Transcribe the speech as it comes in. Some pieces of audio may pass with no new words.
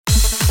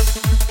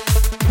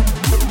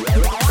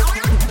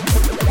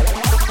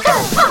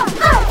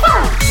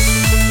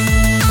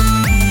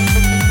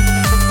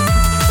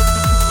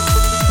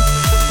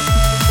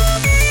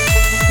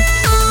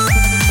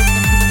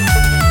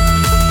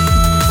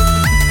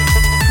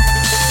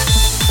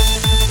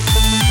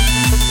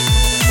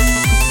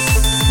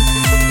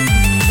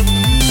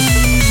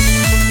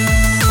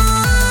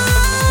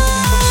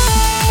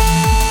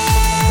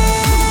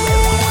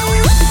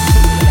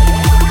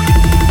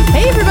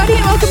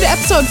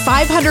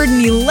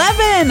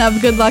511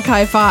 of Good Luck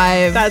High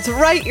Five. That's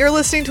right. You're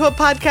listening to a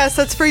podcast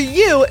that's for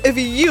you if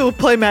you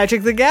play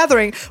Magic the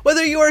Gathering.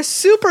 Whether you are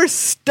super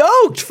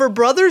stoked for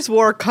Brothers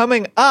War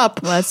coming up.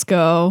 Let's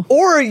go.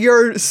 Or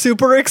you're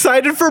super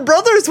excited for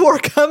Brothers War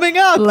coming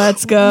up.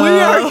 Let's go. We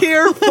are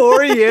here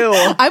for you.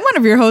 I'm one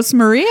of your hosts,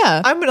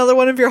 Maria. I'm another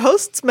one of your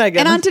hosts,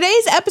 Megan. And on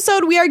today's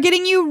episode, we are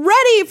getting you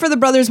ready for the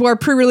Brothers War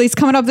pre-release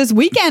coming up this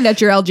weekend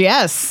at your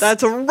LGS.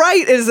 That's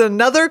right. It is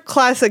another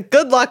classic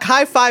Good Luck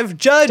High Five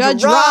Judge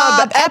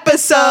Rob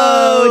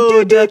episode.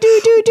 We're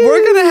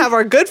going to have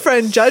our good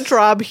friend Judge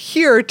Rob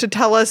here to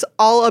tell us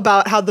all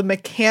about how the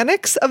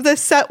mechanics of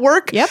this set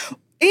work. Yep.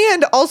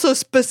 And also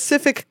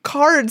specific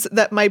cards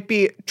that might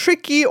be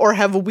tricky or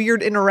have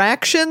weird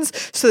interactions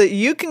so that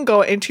you can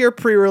go into your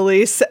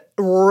pre-release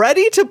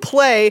ready to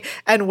play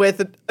and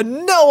with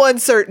no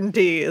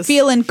uncertainties.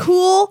 Feeling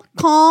cool,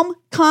 calm,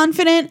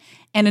 confident,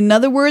 and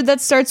another word that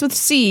starts with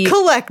C.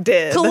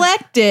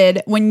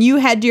 Collected when you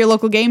head to your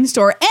local game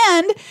store.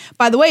 And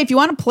by the way, if you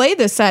want to play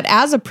this set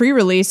as a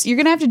pre-release, you're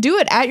going to have to do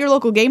it at your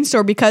local game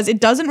store because it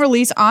doesn't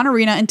release on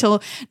Arena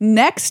until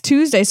next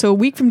Tuesday. So a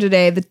week from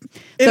today, the 15th.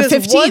 It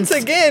is once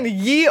again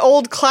ye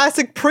old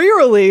classic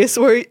pre-release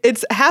where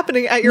it's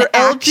happening at your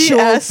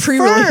LGS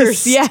pre-release.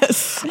 first.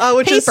 Yes.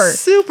 Which is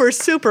super,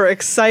 super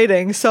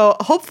exciting. So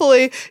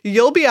hopefully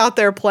you'll be out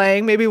there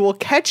playing. Maybe we'll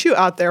catch you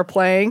out there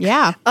playing.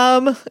 Yeah.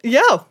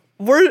 Yeah.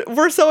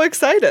 We're so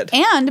excited.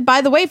 And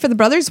by the way, for the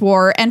Brothers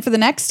War and for the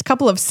next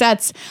couple of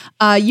sets,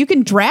 you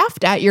can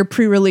draft at your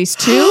pre-release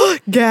too.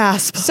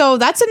 Gasp. So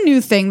that's a new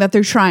thing that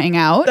they're trying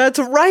out. That's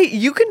right.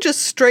 You can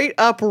just straight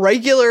up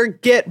regular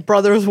get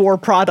Brothers War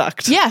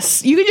product.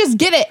 Yes, you can just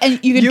get it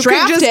and you can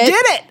draft just it.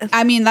 get it.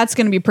 I mean, that's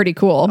going to be pretty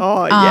cool.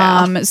 Oh,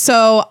 yeah.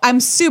 So I'm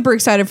super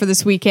excited for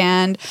this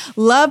weekend.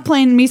 Love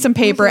playing me some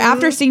paper. Mm-hmm.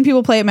 After seeing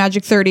people play at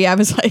Magic 30, I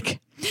was like,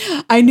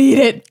 I need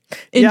it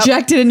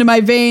injected into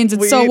my veins.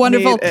 It's so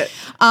wonderful.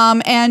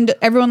 And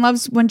everyone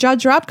loves when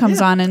Judge Rob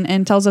comes on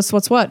and tells us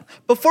what's what.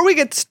 Before we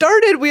get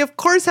started, we of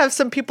course have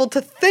some people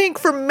to thank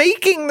for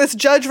making this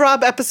Judge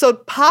Rob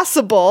episode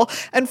possible.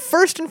 And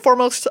first and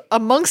foremost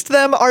amongst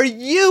them are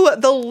you,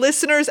 the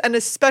listeners, and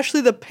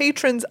especially the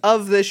patrons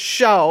of this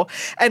show.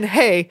 And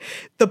hey,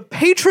 the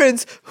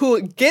patrons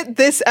who get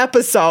this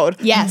episode,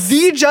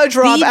 the Judge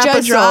Rob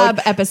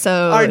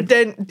episode, are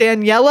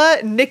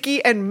Daniela,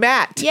 Nikki, and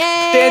Matt.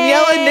 Yay!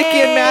 Daniela, Nikki,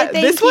 and Matt.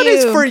 This one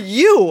is for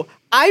you.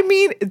 I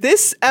mean,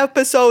 this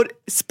episode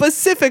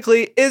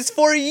specifically is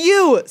for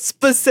you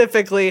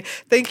specifically.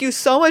 Thank you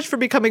so much for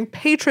becoming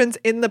patrons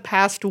in the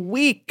past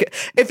week.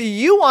 If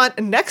you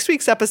want next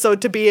week's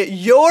episode to be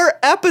your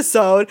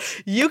episode,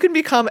 you can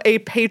become a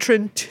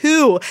patron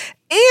too.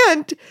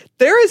 And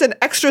there is an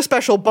extra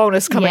special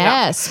bonus coming up.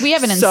 Yes, we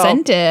have an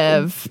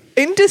incentive.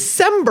 In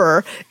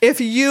December,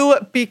 if you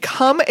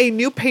become a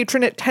new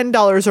patron at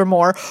 $10 or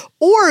more,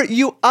 or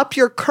you up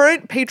your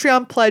current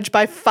Patreon pledge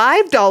by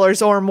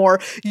 $5 or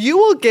more, you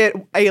will get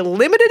a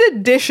limited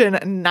edition,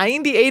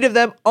 98 of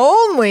them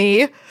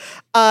only,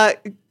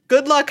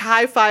 Good Luck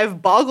High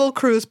Five Boggle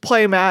Cruise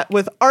playmat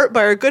with art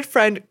by our good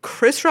friend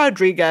Chris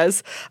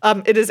Rodriguez.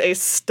 It is a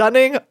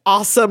stunning,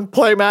 awesome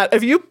playmat.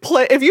 If you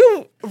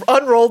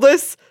unroll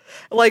this,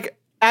 like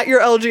at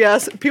your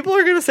LGS, people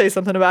are going to say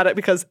something about it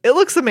because it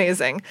looks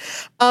amazing.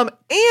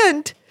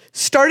 And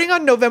starting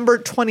on November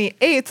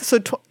 28th, so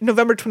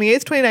November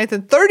 28th, 29th,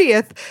 and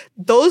 30th,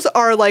 those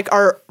are like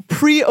our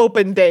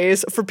pre-open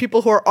days for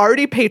people who are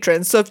already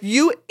patrons. So if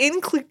you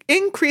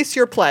increase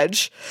your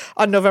pledge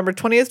on November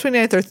 20th,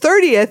 29th, or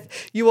 30th,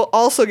 you will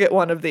also get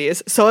one of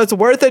these. So it's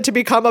worth it to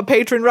become a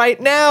patron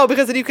right now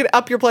because then you can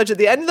up your pledge at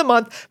the end of the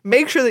month.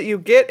 Make sure that you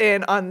get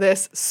in on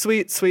this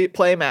sweet, sweet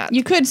playmat.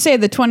 You could say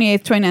the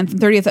 28th, 29th, and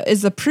 30th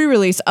is the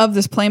pre-release of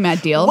this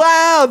playmat deal.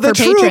 Wow, the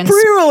true patrons.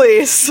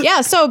 Pre-release.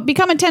 Yeah, so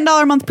become a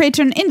 $10 a month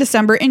patron in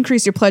December.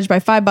 Increase your pledge by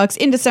 $5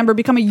 in December.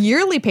 Become a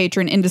yearly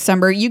patron in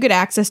December. You get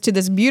access to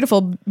this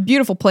beautiful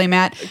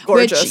playmat,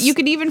 gorgeous, which you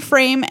could even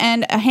frame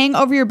and hang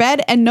over your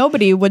bed, and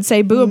nobody would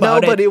say boo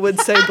about it. Nobody would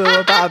say boo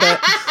about it.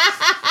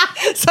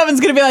 Someone's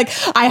gonna be like,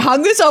 I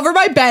hung this over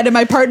my bed, and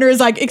my partner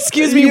is like,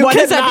 excuse me, what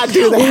is that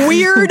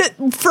weird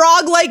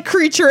frog-like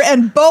creature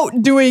and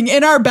boat doing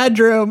in our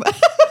bedroom?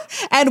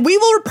 And we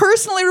will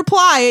personally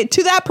reply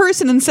to that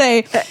person and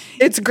say,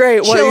 it's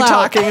great. What are you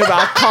talking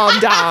about? Calm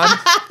down.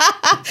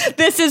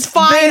 This is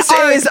fine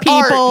art,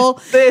 people.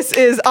 This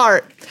is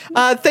art.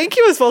 Thank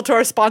you as well to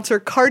our sponsor,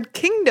 Card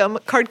Kingdom,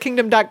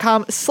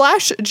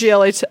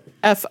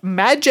 cardkingdom.com/GLHF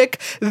Magic,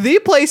 the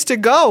place to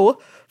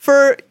go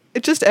for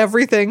just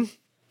everything,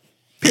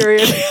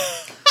 period.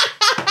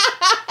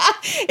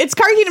 It's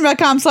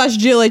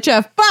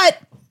cardkingdom.com/GLHF, but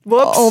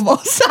whoops.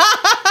 Almost.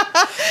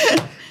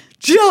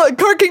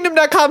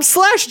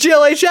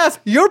 cardkingdom.com/GLHF,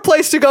 your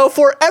place to go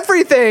for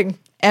everything.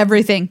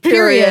 Everything.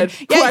 Period.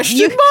 Yeah,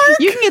 Question mark?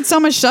 You can get so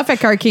much stuff at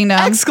Card Kingdom.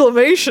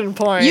 Exclamation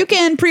point. You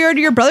can pre-order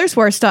your Brothers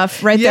War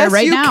stuff there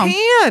right now. Yes,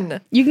 you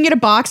can. You can get a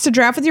box to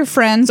draft with your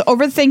friends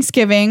over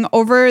Thanksgiving,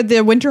 over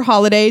the winter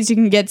holidays. You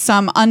can get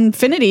some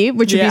Unfinity,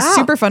 which would be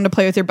super fun to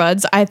play with your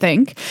buds, I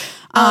think.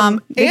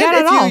 They got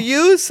it all.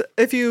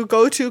 If you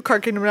go to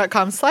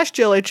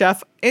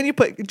cardkingdom.com/GLHF and you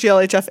put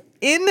GLHF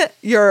in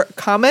your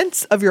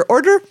comments of your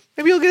order,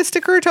 maybe you'll get a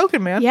sticker or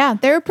token, man. Yeah,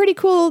 they're pretty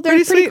cool. They're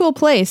a pretty cool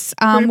place.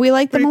 We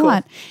like them a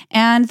lot.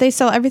 And they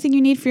sell everything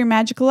you need for your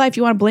magical life.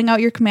 You want to bling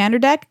out your commander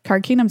deck?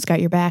 Card Kingdom's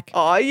got your back.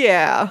 Oh,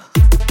 yeah.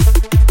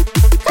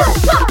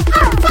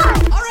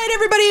 All right,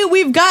 everybody,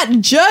 we've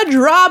got Judge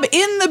Rob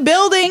in the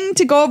building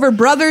to go over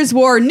Brothers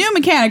War, new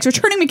mechanics,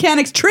 returning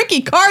mechanics,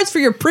 tricky cards for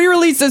your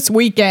pre-release this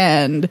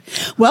weekend.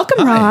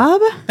 Welcome,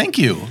 Rob. Thank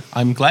you.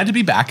 I'm glad to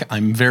be back.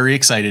 I'm very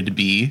excited to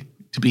be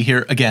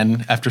here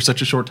again after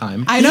such a short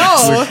time. I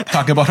know. We're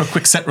talking about how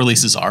quick set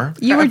releases are.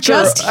 You were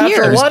just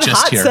here. After one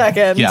hot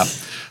second. Yeah.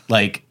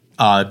 Like,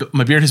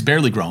 my beard has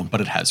barely grown,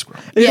 but it has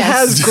grown. It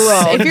has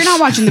grown. If you're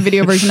not watching the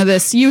video version of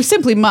this, you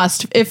simply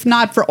must, if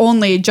not for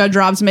only Judge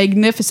Rob's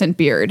magnificent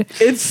beard.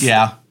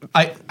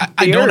 I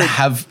don't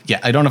have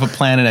a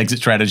plan and exit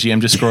strategy. I'm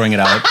just growing it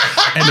out.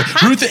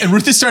 And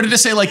Ruth has started to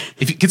say, like,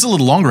 if it gets a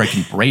little longer, I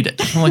can braid it.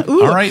 I'm like,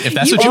 all right, if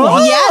that's what you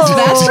want. Yes,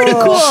 that's pretty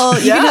cool.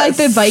 You can like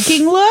the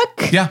Viking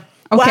look. Yeah.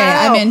 Okay,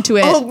 wow. I'm into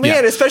it. Oh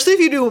man, especially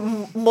if you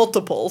do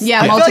multiples.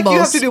 Yeah, I multiples. feel like you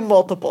have to do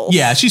multiples.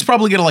 Yeah, she's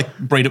probably gonna like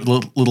braid it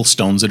with little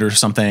stones it or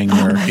something.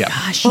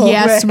 Gosh,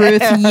 yes, man.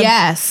 Ruth,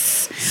 yes.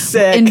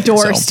 Sick.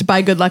 Endorsed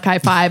by Good Luck High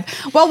Five.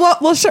 Well,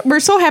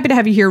 we're so happy to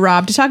have you here,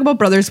 Rob, to talk about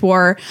Brothers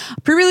War.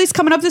 Pre-release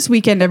coming up this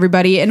weekend,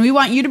 everybody, and we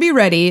want you to be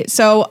ready.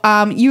 So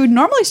you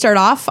normally start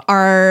off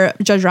our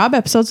Judge Rob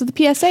episodes with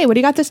the PSA. What do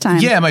you got this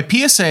time? Yeah, my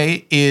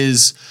PSA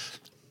is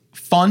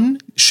fun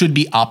should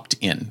be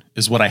opt-in,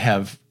 is what I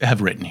have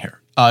written here.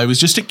 It was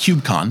just at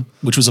CubeCon,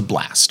 which was a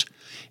blast.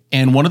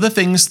 And one of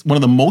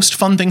the most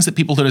fun things that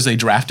people did is they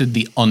drafted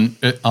they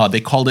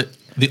called it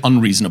the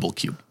unreasonable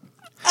cube.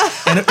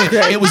 And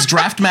it was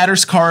draft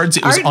matters cards.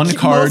 It was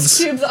uncards.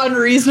 Most cubes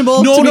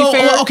unreasonable.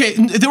 No. Okay,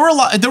 there were a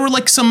lot. There were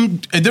like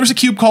there was a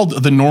cube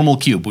called the normal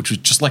cube, which was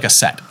just like a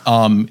set.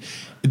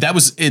 There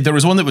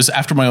was one that was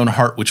after my own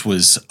heart, which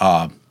was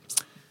what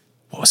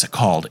was it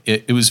called?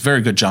 It was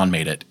very good. John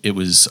made it. It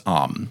was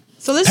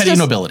So this Petty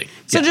Nobility.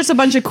 So just a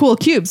bunch of cool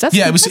cubes.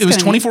 It was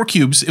 24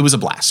 cubes. It was a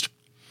blast.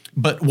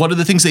 But one of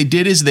the things they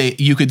did is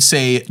you could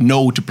say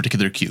no to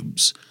particular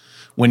cubes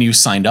when you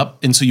signed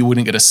up, and so you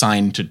wouldn't get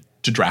assigned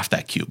to draft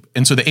that cube.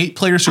 And so the 8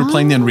 players who were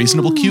playing the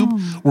unreasonable cube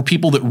were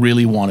people that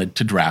really wanted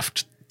to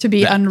draft to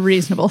be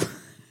unreasonable.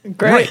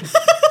 Great. Right.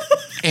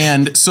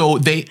 And so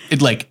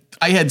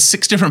I had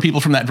 6 different people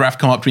from that draft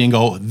come up to me and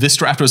go, "This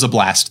draft was a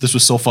blast. This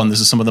was so fun. This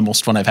is some of the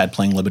most fun I've had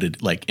playing Limited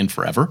in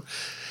forever."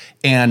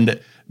 And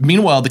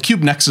meanwhile, the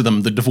cube next to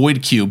them, the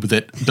devoid cube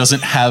that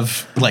doesn't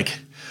have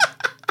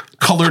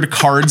colored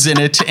cards in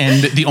it,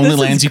 and the only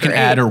lands you can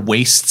add are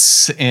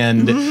wastes,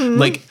 and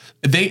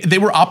they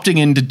were opting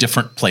into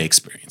different play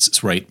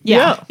experiences, right?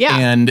 Yeah.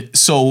 And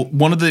so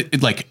one of the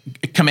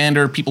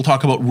Commander, people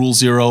talk about Rule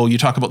 0. You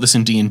talk about this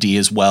in D&D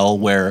as well,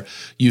 where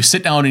you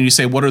sit down and you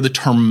say, what are the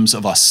terms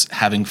of us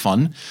having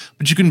fun?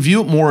 But you can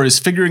view it more as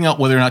figuring out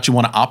whether or not you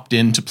want to opt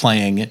into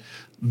playing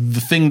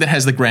the thing that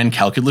has the Grand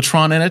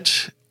Calculatron in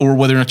it, or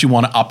whether or not you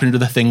want to opt into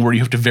the thing where you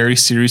have to very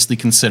seriously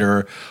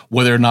consider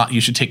whether or not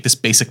you should take this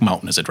basic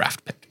mountain as a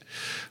draft pick,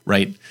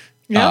 right?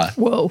 Yeah.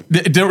 Whoa.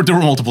 There were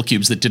multiple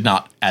cubes that did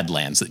not add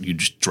lands, that you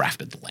just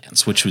drafted the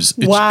lands, which was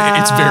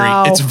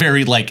it's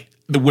very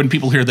when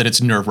people hear that it's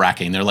nerve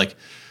wracking, they're like,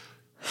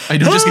 I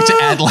don't just get to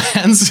add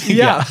lands.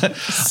 Yeah.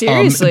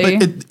 Seriously.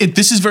 But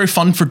this is very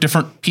fun for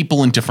different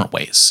people in different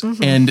ways.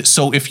 Mm-hmm. And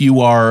so if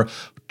you are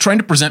trying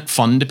to present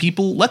fun to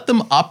people, let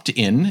them opt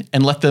in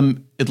and let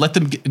them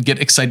get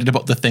excited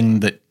about the thing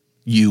that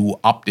you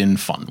opt in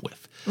fun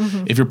with.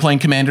 Mm-hmm. If you're playing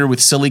Commander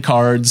with silly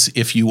cards,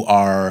 if you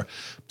are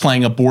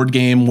playing a board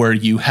game where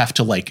you have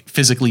to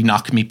physically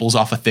knock meeples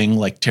off a thing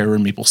like Terror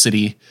in Maple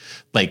City,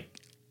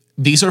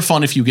 these are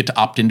fun if you get to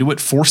opt into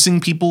it. Forcing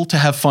people to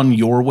have fun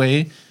your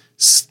way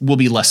will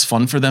be less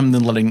fun for them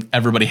than letting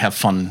everybody have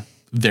fun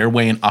their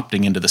way and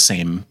opting into the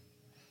same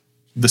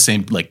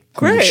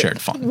shared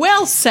fun.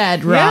 Well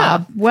said,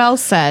 Rob. Yeah. Well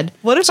said.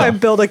 What if I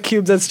build a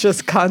cube that's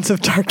just Khans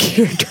of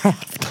Tarkir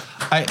draft?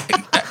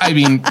 I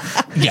mean,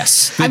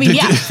 yes.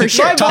 For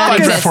sure. Top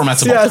 5 draft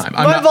formats of all time.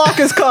 My block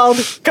is called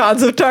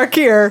Khans of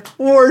Tarkir.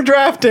 We're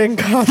drafting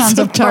Khans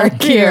of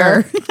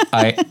Tarkir.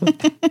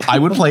 I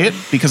would play it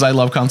because I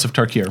love Khans of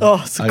Tarkir.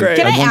 Oh, it's great.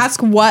 Can I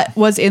ask what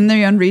was in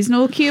the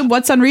Unreasonable cube?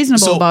 What's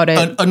unreasonable about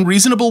it?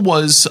 Unreasonable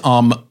was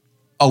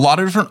a lot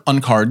of different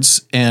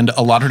uncards and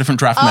a lot of different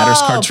draft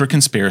matters cards for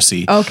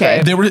Conspiracy.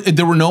 Okay.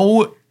 There were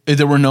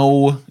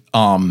no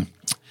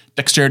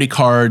dexterity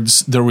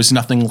cards. There was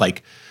nothing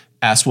like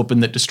ass whooping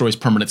that destroys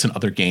permanents in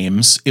other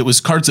games. It was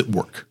cards that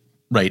work,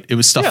 right? It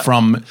was stuff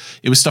from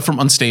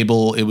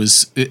Unstable. It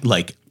was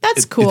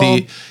that's cool.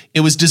 It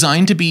was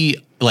designed to be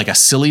like a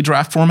silly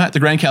draft format. The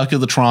Grand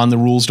Calculatron, the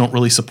rules don't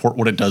really support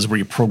what it does, where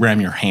you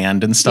program your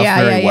hand and stuff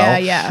very well.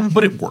 Yeah.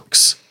 But it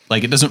works.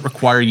 It doesn't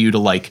require you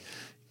to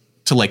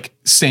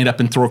stand up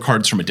and throw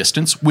cards from a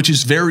distance, which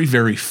is very,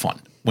 very fun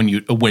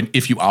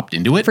if you opt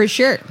into it. For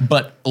sure.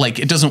 But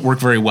it doesn't work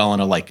very well in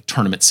a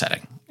tournament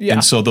setting. Yeah.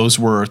 And so those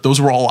were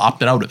all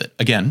opted out of it.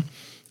 Again,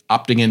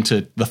 opting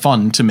into the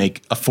fun to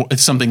make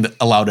something that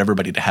allowed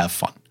everybody to have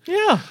fun.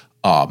 Yeah.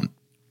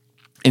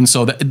 And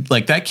so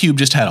that cube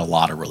just had a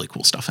lot of really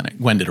cool stuff in it.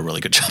 Gwen did a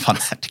really good job on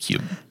that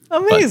cube.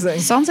 Amazing.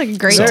 Sounds like a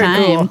great Very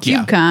time. cool.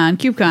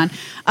 CubeCon.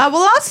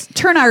 Well, let's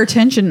turn our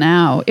attention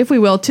now, if we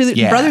will, to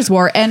the Brothers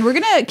War. And we're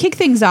going to kick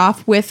things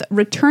off with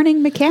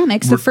returning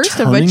mechanics. The first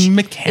of which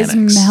is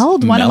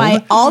Meld, one of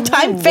my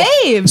all-time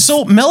faves.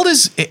 So Meld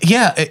is,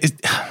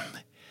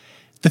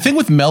 the thing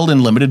with Meld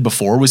in Limited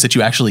before was that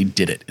you actually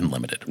did it in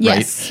Limited,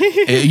 yes.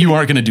 right? You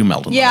aren't going to do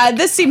Meld in Limited.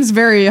 This seems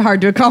very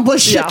hard to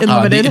accomplish in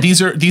Limited.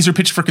 These are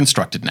pitched for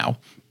Constructed now.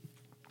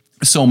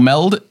 So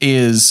Meld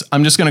is,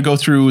 I'm just going to go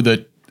through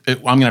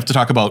I'm going to have to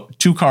talk about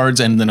 2 cards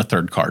and then a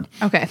third card.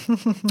 Okay.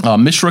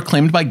 Mishra,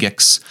 claimed by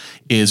Gix,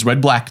 is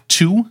red-black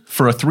 2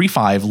 for a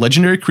 3/5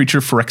 legendary creature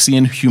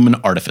Phyrexian human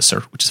artificer,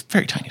 which is a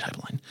very tiny type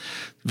of line.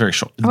 Very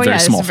short, very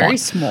small font. Very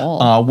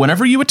small.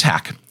 Whenever you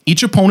attack,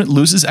 each opponent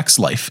loses X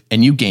life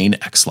and you gain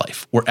X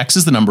life, where X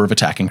is the number of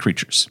attacking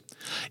creatures.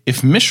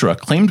 If Mishra,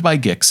 claimed by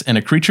Gix, and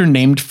a creature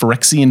named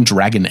Phyrexian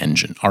Dragon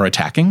Engine are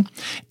attacking,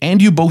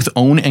 and you both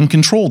own and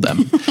control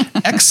them,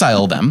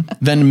 exile them,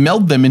 then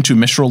meld them into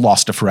Mishra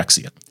Lost to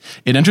Phyrexia.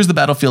 It enters the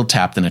battlefield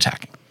tapped and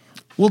attacking.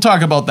 We'll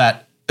talk about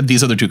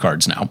these other 2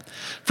 cards now.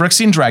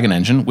 Phyrexian Dragon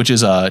Engine, which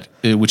is a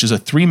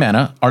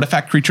 3-mana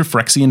artifact creature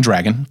Phyrexian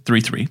Dragon,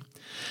 3/3.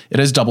 It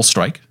has double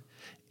strike.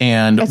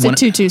 And it's a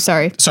 2/2,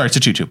 sorry. Sorry, it's a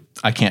 2/2.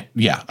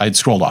 I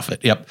scrolled off it.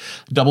 Yep.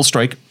 Double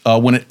strike.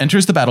 When it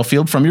enters the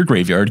battlefield from your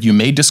graveyard, you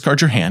may discard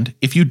your hand.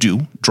 If you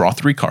do, draw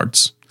 3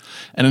 cards.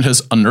 And it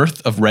has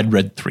Unearth of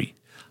red 3.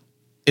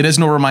 It has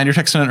no reminder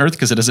text on Unearth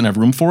because it doesn't have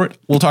room for it.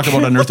 We'll talk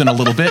about Unearth in a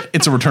little bit.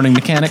 It's a returning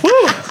mechanic.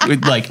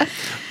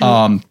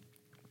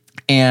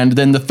 And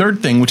then the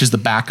third thing, which is the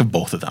back of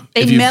both of them.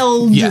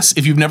 Meld. Yes.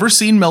 If you've never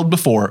seen Meld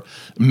before,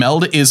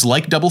 Meld is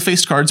like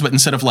double-faced cards, but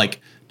instead of like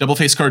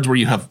double-faced cards where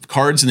you have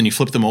cards and then you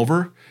flip them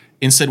over,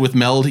 instead with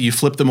Meld, you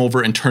flip them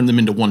over and turn them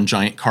into one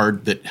giant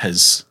card that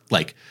has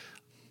like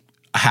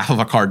a half of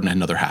a card and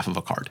another half of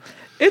a card.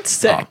 It's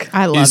sick.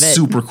 I love it. It's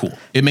super cool.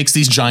 It makes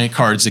these giant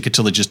cards that get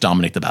to just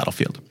dominate the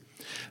battlefield.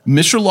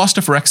 Mishra Lost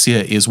to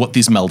Phyrexia is what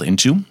these meld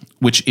into,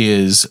 which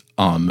is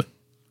it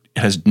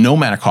has no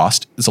mana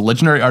cost. It's a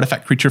legendary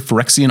artifact creature,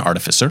 Phyrexian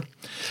Artificer.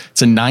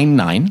 It's a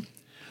 9/9.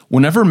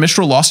 Whenever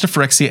Mishra Lost to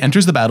Phyrexia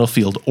enters the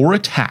battlefield or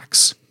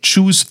attacks,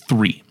 choose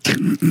 3.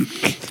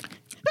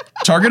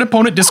 Target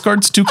opponent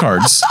discards 2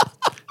 cards.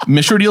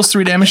 Mishra deals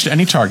 3 damage to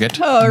any target.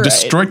 Right.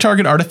 Destroy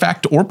target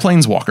artifact or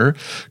planeswalker.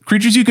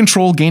 Creatures you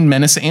control gain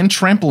menace and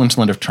trample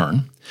until end of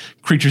turn.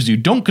 Creatures you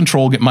don't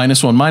control get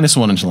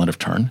 -1/-1 until end of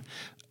turn.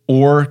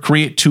 Or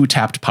create 2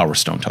 tapped Power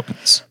Stone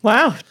tokens.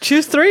 Wow.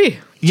 Choose 3.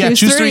 Yeah,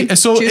 choose 3.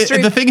 So choose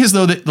 3. The thing is,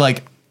 though, that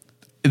like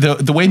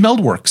the way Meld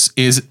works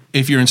is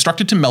if you're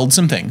instructed to meld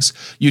some things,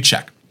 you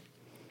check.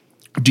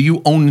 Do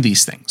you own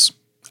these things?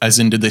 As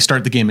in, did they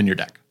start the game in your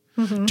deck?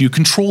 Mm-hmm. Do you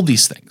control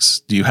these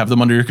things? Do you have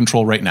them under your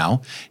control right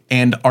now?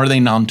 And are they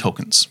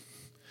non-tokens?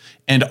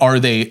 And are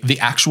they the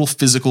actual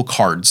physical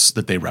cards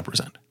that they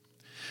represent?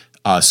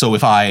 So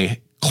if I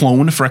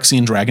clone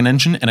Phyrexian Dragon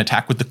Engine and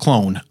attack with the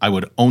clone, I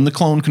would own the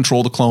clone,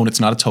 control the clone.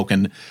 It's not a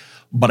token,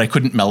 but I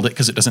couldn't meld it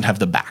because it doesn't have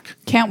the back.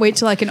 Can't wait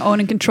till I can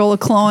own and control a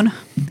clone.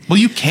 Well,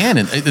 you can.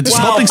 And the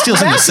Sculpting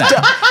Steel's in the set.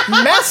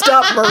 Messed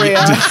up, Maria.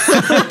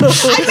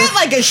 I meant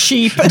like a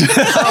sheep. Okay.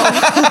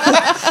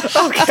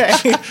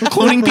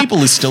 Cloning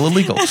people is still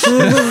illegal.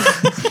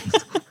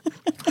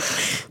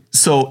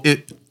 So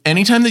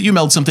anytime that you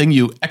meld something,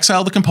 you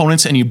exile the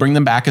components and you bring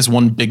them back as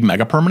one big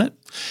mega permanent.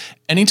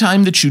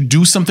 Anytime that you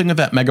do something with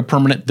that mega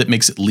permanent that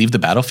makes it leave the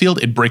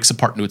battlefield, it breaks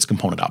apart into its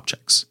component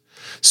objects.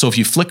 So if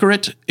you flicker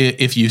it,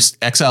 if you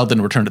exile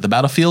then return to the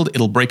battlefield,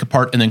 it'll break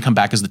apart and then come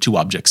back as the 2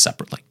 objects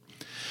separately.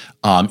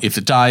 If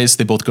it dies,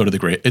 they both go to the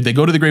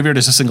graveyard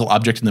as a single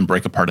object and then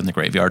break apart in the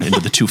graveyard into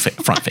the 2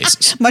 front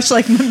faces. Much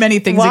like many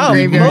things in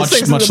graveyards. Most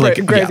things in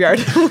the graveyard.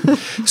 Yeah.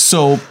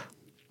 So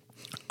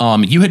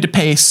you had to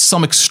pay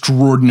some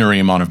extraordinary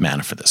amount of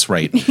mana for this,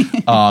 right?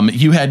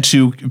 You had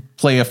to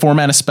play a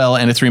 4-mana spell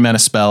and a 3-mana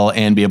spell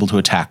and be able to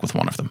attack with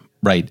one of them,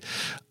 right?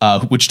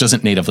 Which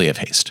doesn't natively have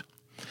haste.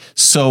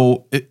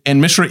 So,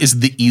 and Mishra is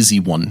the easy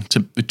one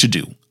to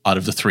do out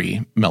of the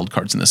 3 meld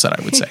cards in the set,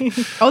 I would say.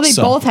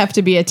 They both have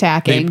to be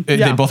attacking.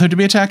 They both have to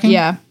be attacking?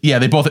 Yeah. Yeah,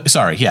 they both have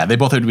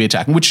to be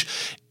attacking, which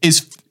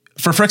is,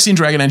 for Phyrexian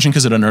Dragon Engine,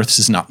 because it unearths,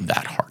 is not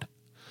that hard.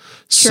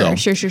 Sure.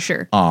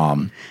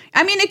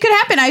 I mean, it could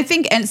happen. I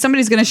think, and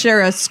somebody's going to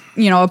share us,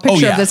 a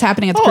picture of this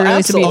happening at the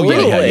pre-release.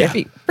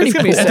 Absolutely. Pretty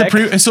cool.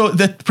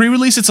 The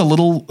pre-release, it's a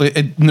little.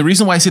 And the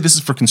reason why I say this is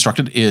for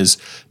Constructed is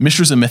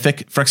Mishra's a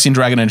mythic. Phyrexian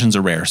Dragon Engines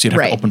are rare, so you'd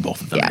have to open both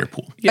of them in your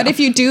pool. But if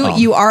you do,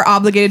 you are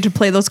obligated to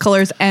play those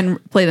colors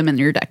and play them in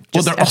your deck.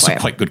 Well, they're also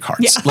quite good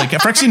cards. Yeah. Like a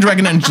Phyrexian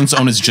Dragon Engine's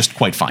own is just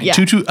quite fine. Yeah.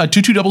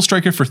 2/2 double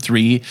striker for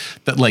 3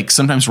 that like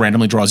sometimes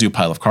randomly draws you a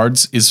pile of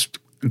cards is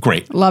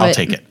great. I'll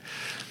take it.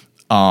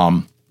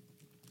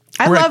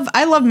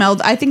 I love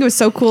Meld. I think it was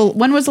so cool.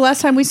 When was the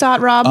last time we saw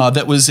it, Rob?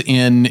 That was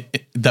in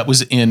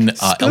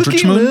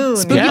Eldritch Moon.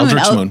 Spooky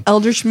Eldritch Moon.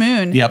 Eldritch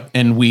Moon. Yep.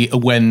 And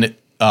when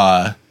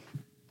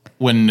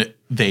when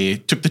they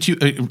took the two,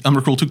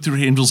 Emrakul took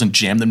the angels and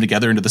jammed them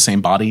together into the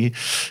same body.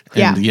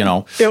 And, you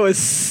know, it was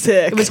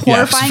sick. It was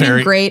horrifying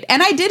and great.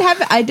 And I did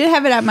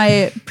have it at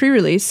my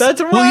pre-release.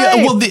 That's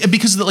right. Well,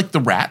 because of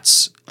the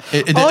rats.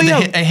 A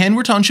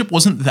Hanweir Township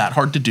wasn't that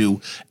hard to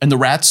do, and the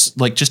rats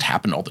just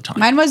happened all the time.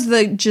 Mine was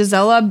the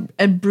Gisela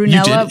and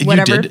Brunella,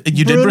 whatever.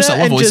 You did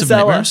Brisella, Voice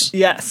Gisela. of Nightmares?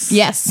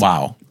 Yes.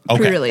 Wow.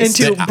 Okay. Pre-release.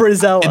 Into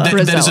Brisella.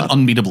 That is an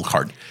unbeatable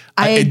card.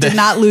 I did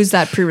not lose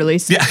that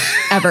pre-release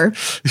ever.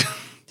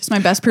 It's my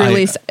best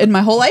pre-release in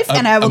my whole life,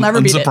 and I will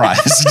never beat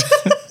surprised.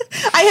 it.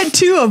 I had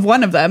 2 of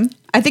one of them.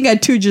 I think I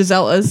had 2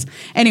 Gisellas.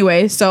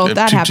 Anyway, so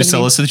that happened.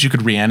 Gisela, so that you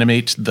could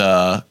reanimate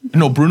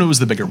Bruno was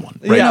the bigger one,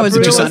 right? Yeah,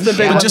 Bruno was the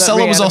big one. But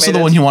Gisela was also the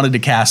one you wanted to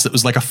cast that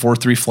was like a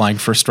 4/3 flying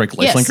first strike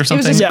lifelink or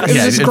something.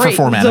 It was great.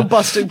 For 4 mana. It's a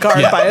busted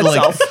card by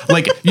itself.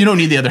 Like you don't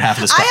need the other half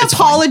of this card. I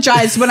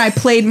apologized when I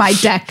played my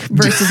deck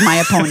versus my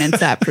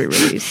opponents at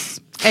pre-release.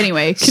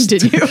 Anyway,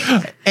 continue.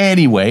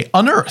 Anyway,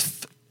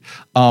 Unearth.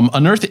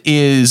 Unearth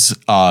is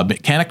a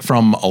mechanic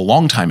from a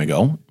long time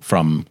ago,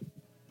 from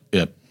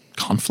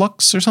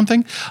Conflux or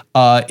something.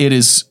 It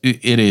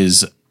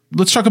is.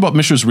 Let's talk about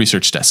Mishra's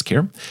research desk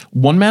here.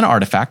 1 mana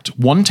artifact,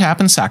 1 tap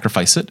and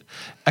sacrifice it.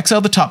 Exile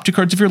the top 2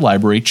 cards of your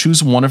library.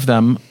 Choose one of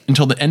them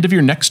until the end of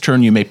your next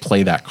turn. You may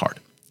play that card.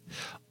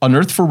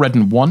 Unearth for red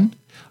and 1.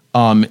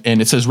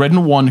 And it says red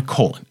and 1, :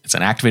 It's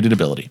an activated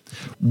ability.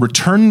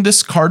 Return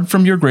this card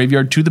from your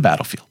graveyard to the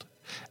battlefield.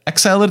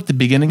 Exile it at the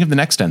beginning of the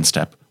next end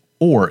step,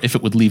 or if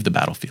it would leave the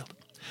battlefield.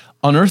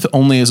 Unearth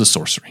only as a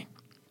sorcery.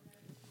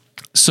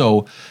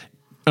 So,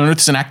 Unearth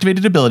is an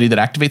activated ability that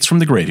activates from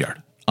the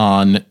graveyard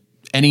on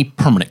any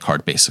permanent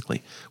card,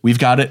 basically. We've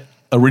got it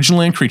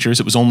originally on creatures.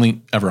 It was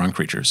only ever on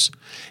creatures.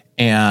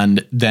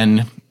 And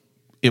then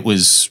it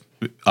was,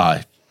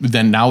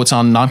 then now it's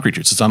on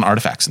non-creatures. It's on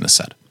artifacts in this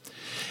set.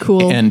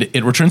 Cool. And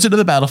it returns it to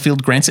the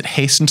battlefield, grants it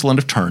haste until end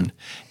of turn.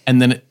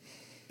 And then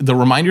the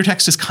reminder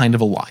text is kind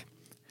of a lie.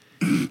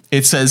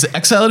 It says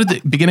exile it at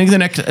the beginning of the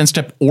next end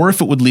step, or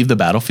if it would leave the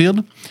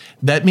battlefield.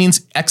 That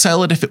means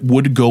exile it if it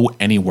would go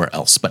anywhere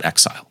else but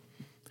exile.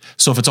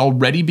 So if it's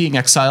already being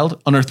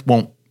exiled, Unearth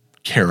won't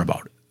care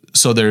about it.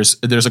 So there's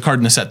a card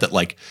in the set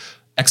that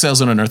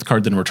exiles an Unearth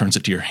card, then returns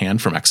it to your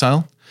hand from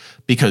exile,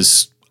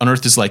 because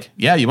Unearth is like,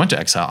 yeah, you went to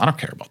exile. I don't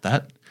care about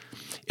that.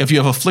 If you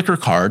have a flicker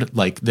card,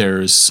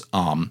 there's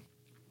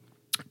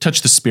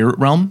Touch the Spirit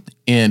Realm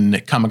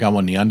in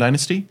Kamigawa Neon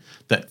Dynasty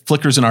that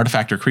flickers an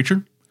artifact or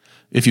creature.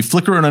 If you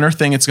flicker an Unearth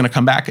thing, it's going to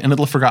come back and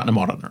it'll have forgotten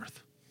about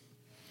Unearth.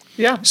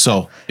 Yeah.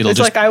 So it's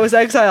like I was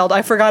exiled.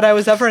 I forgot I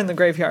was ever in the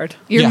graveyard.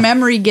 Your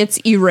memory gets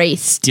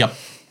erased. Yep.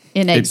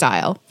 In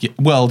exile.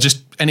 Well,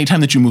 just anytime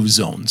that you move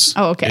zones.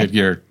 Oh, okay.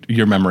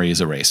 Your memory is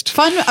erased.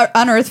 Fun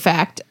Unearth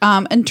fact,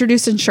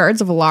 introduced in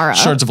Shards of Alara.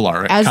 Shards of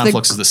Alara.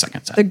 Conflux is the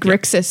second set. The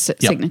Grixis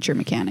signature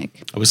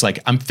mechanic. I was like,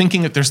 I'm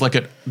thinking that there's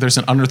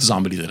an Unearth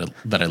zombie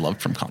that I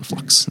loved from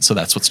Conflux. And so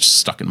that's what's just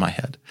stuck in my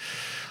head.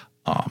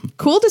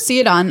 Cool to see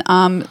it on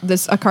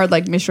a card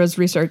like Mishra's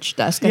research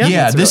desk.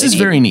 Yeah, this is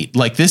very neat.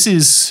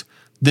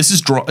 This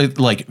is draw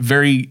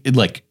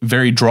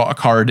very draw a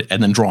card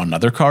and then draw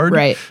another card.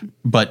 Right.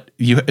 But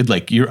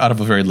you're out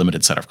of a very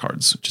limited set of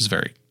cards, which is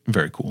very,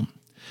 very cool.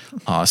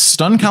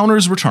 Stun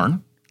counters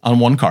return on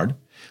 1 card.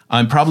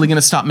 I'm probably going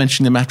to stop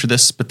mentioning them after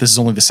this, but this is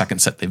only the second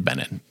set they've been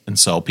in. And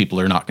so people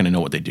are not going to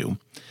know what they do.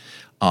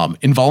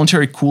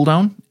 Involuntary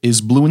cooldown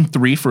is blue and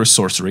 3 for a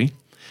sorcery.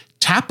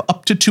 Tap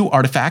up to 2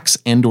 artifacts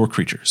and or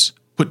creatures.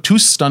 Put 2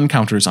 stun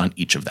counters on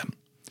each of them.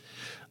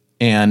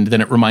 And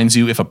then it reminds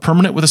you, if a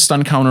permanent with a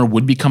stun counter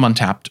would become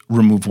untapped,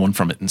 remove 1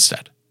 from it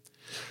instead.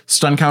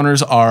 Stun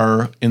counters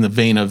are in the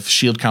vein of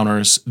shield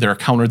counters. They're a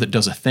counter that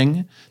does a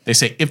thing. They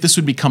say, if this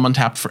would become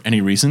untapped for any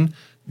reason,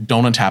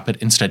 don't untap it.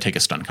 Instead, take a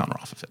stun counter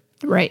off of it.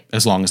 Right.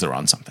 As long as they're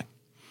on something.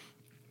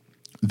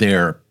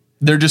 They're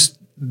just,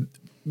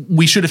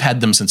 we should have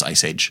had them since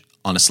Ice Age,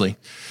 honestly.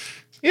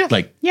 Yeah.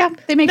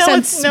 They make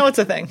sense. Now it's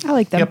a thing. I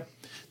like them. Yep.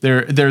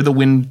 They're the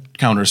win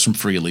counters from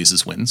Free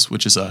Elise's Winds,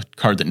 which is a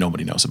card that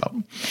nobody knows about.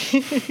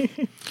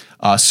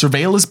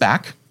 Surveil is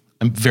back.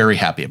 I'm very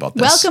happy about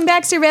this. Welcome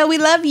back, Surveil. We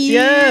love you.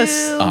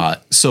 Yes.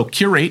 So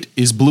Curate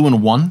is blue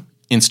and 1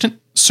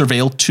 instant.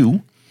 Surveil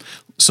 2.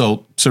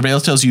 So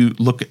Surveil tells you,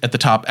 look at the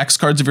top X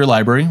cards of your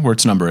library where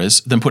its number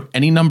is, then put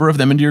any number of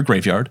them into your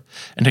graveyard,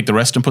 and take the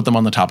rest and put them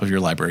on the top of your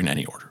library in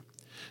any order.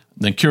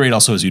 Then Curate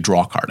also has you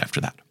draw a card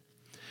after that.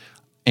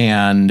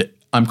 And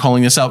I'm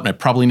calling this out, and I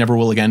probably never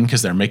will again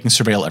because they're making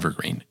Surveil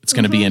evergreen. It's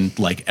going to be in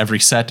every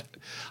set.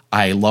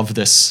 I love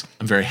this.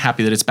 I'm very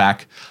happy that it's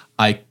back.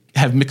 I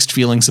have mixed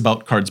feelings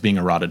about cards being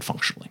eroded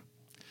functionally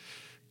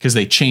because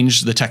they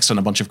changed the text on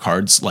a bunch of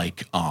cards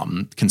like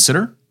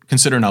Consider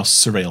now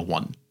Surveil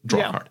 1, draw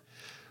a card.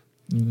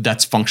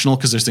 That's functional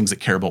because there's things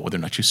that care about whether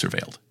or not you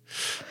surveilled.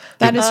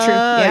 That is true.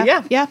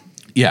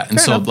 Yeah, and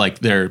Fair so enough.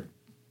 they're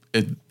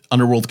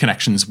Underworld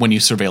Connections, when you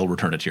surveil,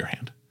 return it to your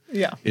hand.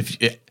 Yeah.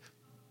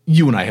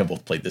 You and I have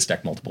both played this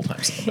deck multiple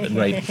times,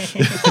 right?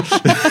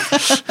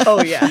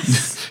 Oh,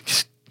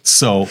 yes.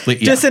 So,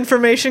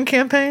 Disinformation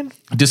campaign?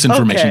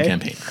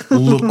 Campaign. A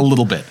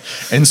little bit.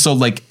 And so,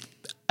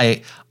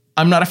 I'm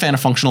I'm not a fan of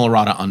functional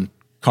errata on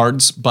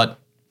cards, but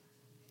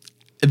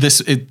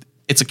it's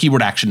a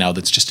keyword action now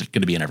that's just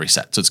going to be in every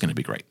set, so it's going to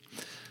be great.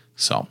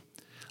 So,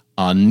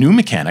 new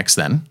mechanics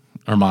then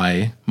are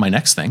my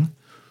next thing.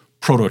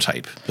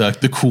 Prototype,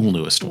 the cool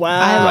newest one.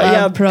 Wow,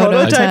 yeah,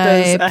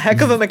 prototype is a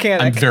heck of a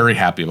mechanic. I'm very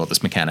happy about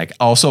this mechanic.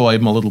 Also,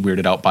 I'm a little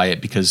weirded out by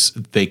it because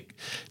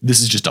this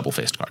is just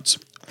double-faced cards.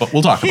 But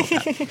we'll talk about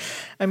that.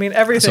 I mean,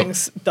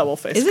 everything's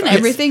double-faced. Isn't cards.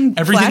 everything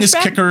is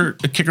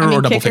flashback? kicker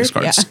or double-faced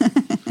cards?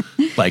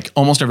 Yeah. Like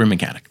almost every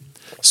mechanic.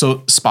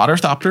 So Spotter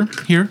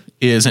Thopter here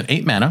is an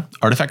 8 mana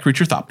artifact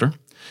creature Thopter.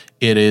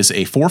 It is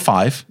a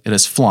 4/5. It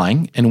has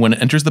flying, and when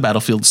it enters the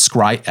battlefield,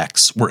 scry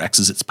X, where X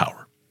is its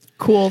power.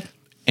 Cool.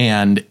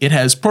 And it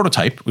has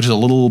Prototype, which is a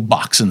little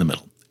box in the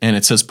middle. And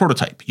it says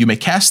Prototype. You may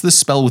cast this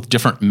spell with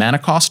different mana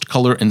cost,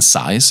 color, and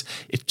size.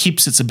 It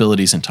keeps its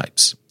abilities and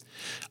types.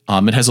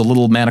 It has a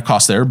little mana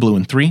cost there, blue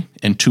and 3,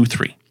 and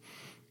 2/3.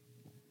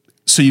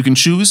 So you can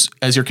choose,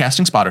 as you're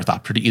casting Spotter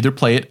Thopter, to either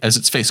play it as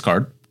its face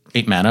card,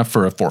 8 mana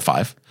for a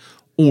 4/5,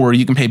 or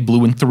you can pay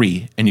blue and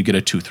 3, and you get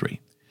a 2/3.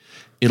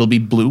 It'll be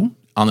blue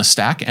on the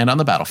stack and on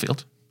the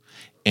battlefield,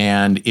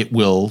 and it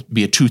will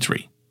be a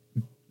 2/3.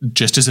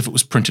 Just as if it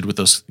was printed with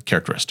those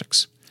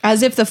characteristics.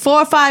 As if the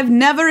 4/5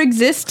 never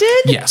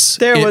existed? Yes.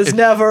 There was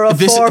never a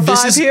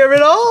 4/5 here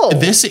at all.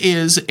 This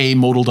is a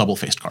modal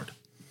double-faced card.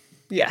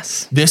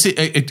 Yes.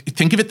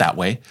 Think of it that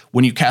way.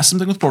 When you cast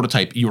something with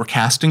Prototype, you are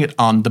casting it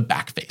on the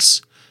back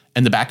face.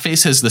 And the back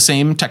face has the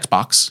same text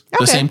box,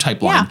 the same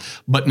type line,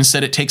 but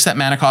instead it takes that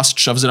mana cost,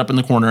 shoves it up in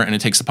the corner, and it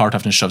takes the power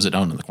toughness, shoves it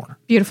down in the corner.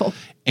 Beautiful.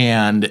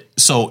 And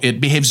so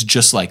it behaves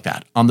just like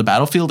that. On the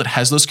battlefield, it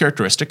has those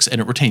characteristics, and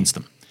it retains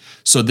them.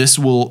 So this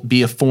will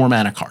be a 4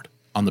 mana card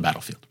on the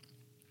battlefield.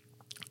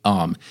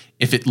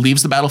 If it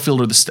leaves the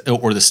battlefield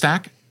or the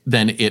stack,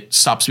 then it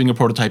stops being a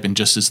prototype and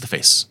just is the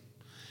face.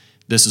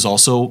 This is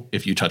also,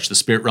 if you touch the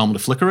Spirit Realm to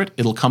flicker it,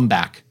 it'll come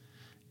back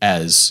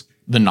as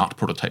the not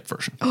prototype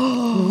version.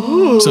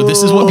 So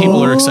this is what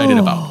people are excited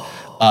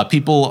about.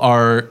 People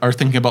are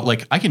thinking about,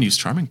 like, I can use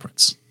Charming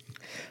Prince.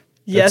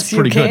 Yes,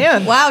 you can.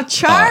 Good. Wow,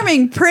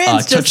 Charming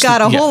Prince just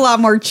got a whole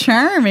lot more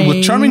charming.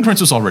 Well, Charming Prince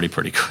was already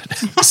pretty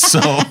good. So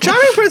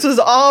Charming Prince was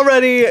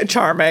already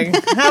charming.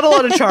 Had a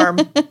lot of charm,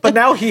 but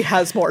now he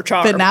has more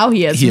charm. But now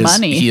he has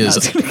money. He is.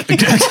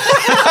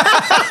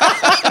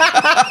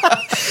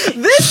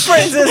 This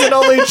prince isn't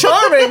only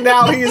charming,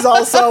 now he's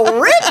also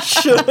rich.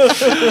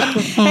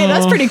 Hey,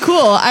 that's pretty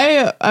cool.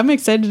 I'm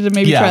excited to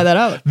maybe try that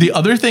out. The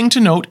other thing to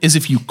note is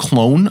if you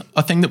clone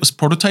a thing that was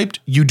prototyped,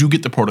 you do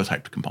get the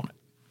prototyped component.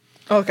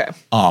 Okay.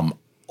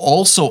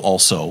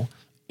 Also,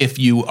 if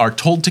you are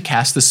told to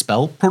cast this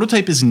spell,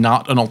 prototype is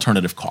not an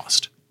alternative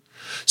cost.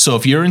 So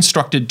if you're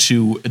instructed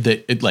to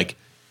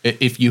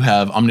if you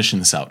have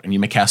Omniscience out and you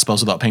may cast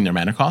spells without paying their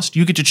mana cost,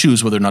 you get to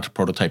choose whether or not to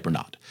prototype or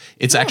not.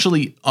 It's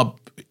actually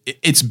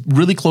it's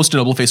really close to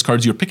double-faced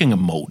cards. You're picking a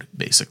mode,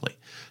 basically.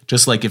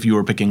 Just like if you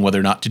were picking whether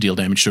or not to deal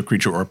damage to a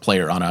creature or a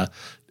player on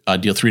a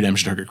deal 3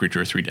 damage to target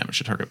creature or 3 damage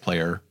to target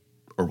player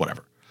or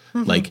whatever.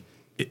 Mm-hmm. Like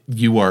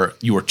you are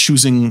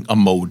choosing a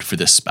mode for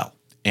this spell,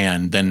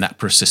 and then that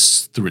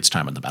persists through its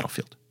time on the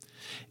battlefield.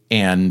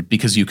 And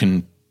because you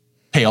can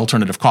pay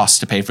alternative costs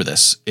to pay for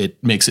this, it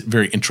makes it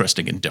very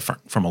interesting and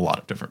different from a lot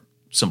of different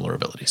similar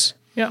abilities.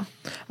 Yeah.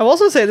 I will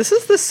also say this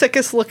is the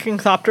sickest looking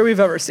Thopter we've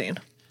ever seen.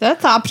 That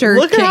Thopter.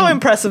 Look at how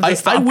impressive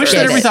this Thopter is. I wish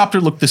that every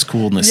Thopter looked this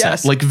cool in this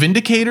set. Like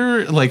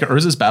Vindicator, like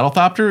Urza's Battle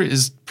Thopter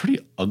is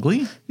pretty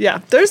ugly. Yeah.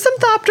 There's some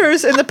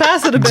Thopters in the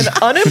past that have been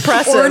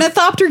unimpressive.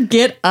 Ornithopter,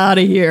 get out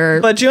of here.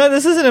 But you know,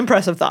 this is an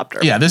impressive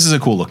Thopter. Yeah, this is a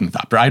cool looking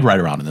Thopter. I'd ride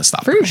around in this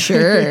Thopter. For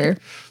sure.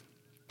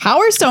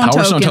 Power Stone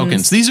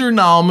tokens. These are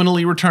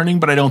nominally returning,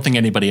 but I don't think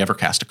anybody ever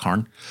cast a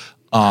Karn.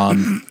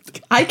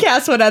 I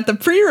cast one at the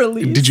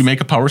pre-release. Did you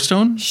make a Power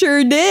Stone?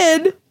 Sure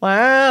did.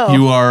 Wow.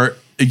 You are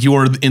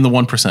in the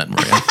 1%,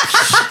 Maria.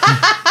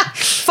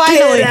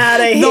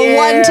 Finally, the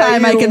one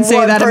time I can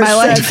say that in my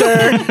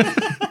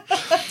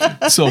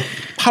life. So,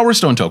 Power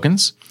Stone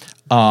tokens,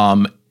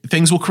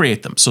 things will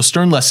create them. So,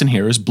 Stern Lesson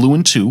here is blue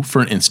and 2 for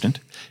an instant.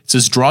 It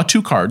says draw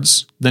 2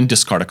 cards, then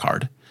discard a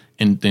card,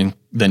 and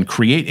then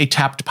create a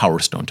tapped Power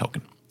Stone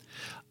token.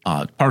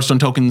 Power Stone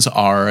tokens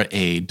are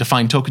a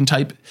defined token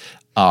type.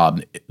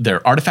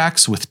 They're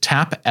artifacts with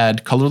tap,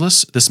 add,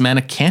 colorless. This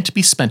mana can't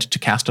be spent to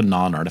cast a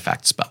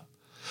non-artifact spell.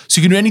 So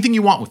you can do anything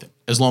you want with it,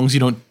 as long as you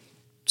don't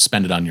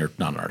spend it on your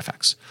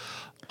non-artifacts.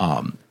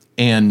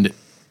 And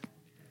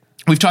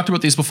we've talked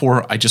about these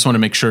before. I just want to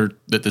make sure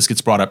that this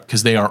gets brought up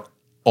because they are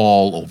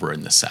all over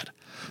in this set.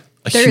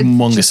 There's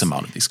humongous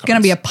amount of these cards.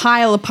 Going to be a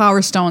pile of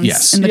Power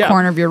Stones in the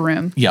corner of your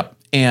room. Yep.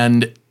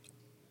 And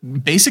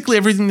basically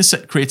everything in this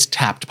set creates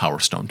tapped Power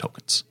Stone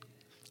tokens.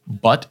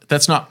 But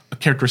that's not a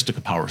characteristic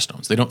of Power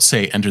Stones. They don't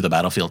say enter the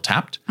battlefield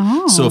tapped.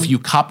 Oh. So if you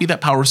copy that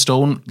Power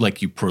Stone,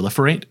 like you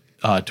proliferate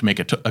to make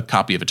a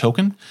copy of a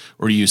token,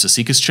 or you use a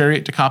Seeker's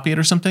Chariot to copy it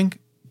or something,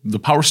 the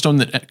Power Stone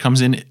that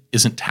comes in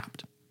isn't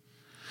tapped.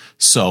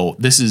 So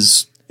this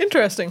is...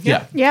 interesting.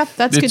 Yeah,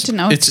 that's good to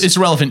know. It's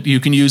relevant.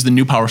 You can use the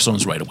new Power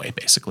Stones right away,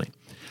 basically.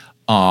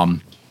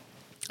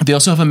 They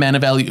also have a mana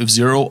value of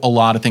 0. A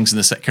lot of things in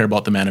this set care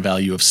about the mana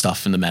value of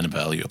stuff and the mana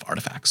value of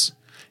artifacts.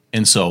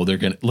 And so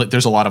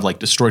there's a lot of like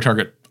destroy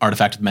target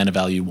artifact with mana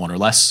value 1 or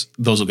less.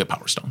 Those will get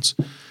Power Stones.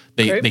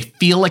 They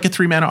feel like a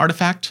 3 mana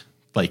artifact,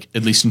 like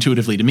at least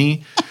intuitively to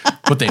me,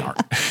 but they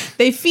aren't.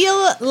 They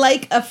feel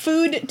like a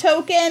food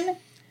token.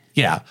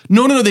 Yeah.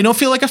 No. They don't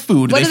feel like a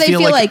food. What do they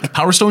feel like?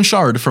 Power Stone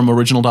Shard from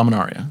original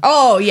Dominaria.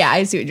 Oh, yeah.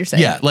 I see what you're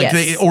saying. Yeah. Like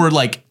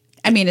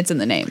I mean, it's in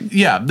the name.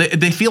 Yeah.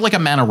 They feel like a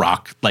mana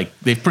rock. Like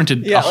they've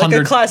printed 100.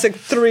 Like a classic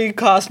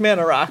 3-cost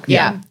mana rock.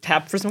 Yeah.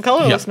 Tap for some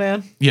colorless,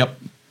 man. Yep.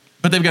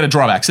 But they've got a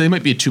drawback. So they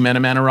might be a 2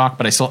 mana rock,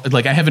 but I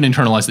haven't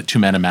internalized that 2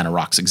 mana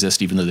rocks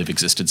exist, even though they've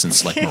existed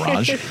since like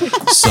Mirage.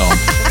 So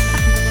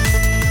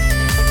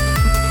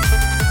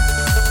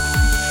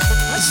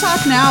let's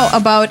talk now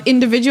about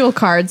individual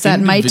cards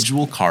that might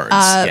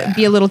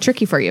be a little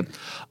tricky for you.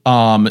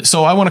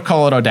 So I want to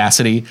call it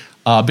Audacity.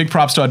 Big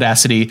props to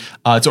Audacity.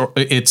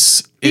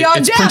 Its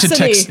printed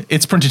text.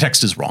 Its printed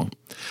text is wrong.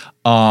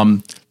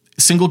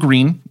 Single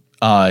green.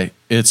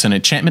 It's an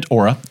enchantment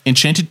aura.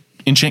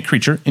 Enchant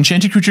creature.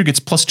 Enchanted creature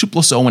gets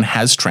 +2/+0 and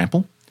has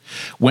trample.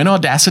 When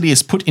Audacity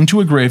is put into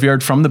a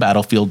graveyard from the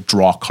battlefield,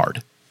 draw a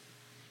card.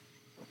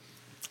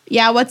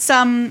 Yeah, what's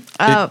wrong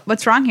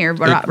here,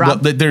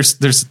 Rob?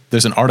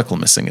 There's an article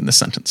missing in this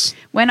sentence.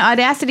 When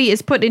Audacity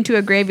is put into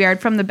a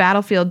graveyard from the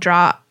battlefield,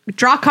 draw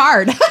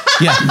card.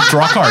 Yeah,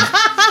 draw a card.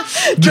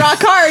 Draw a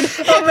card.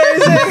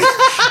 Amazing.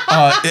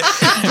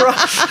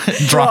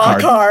 Draw a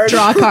card.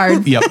 Draw a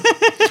card. Yep.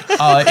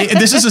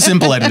 This is a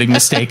simple editing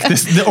mistake.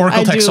 The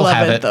Oracle text will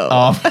have it.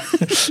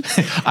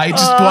 I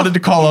just wanted to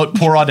call out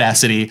poor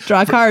Audacity.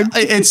 Draw a card.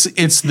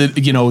 It's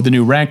the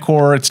new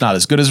Rancor. It's not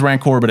as good as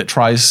Rancor, but it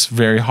tries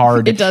very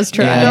hard. It does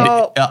try.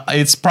 And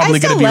it's probably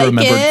going to be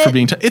remembered for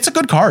being. It's a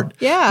good card.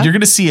 Yeah. You're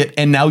going to see it,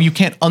 and now you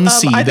can't unsee that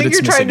it's missing. I think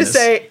you're trying to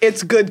say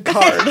it's good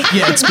card.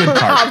 Yeah, it's good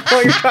card.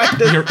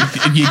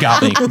 You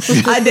got me.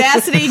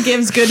 Audacity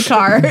gives good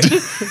card.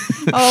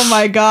 Oh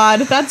my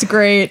God, that's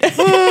great.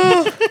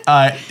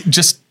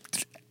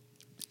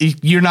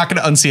 You're not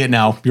going to unsee it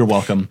now. You're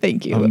welcome.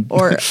 Thank you.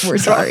 Or we're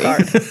sorry.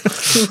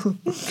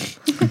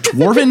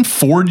 Dwarven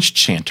Forge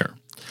Chanter.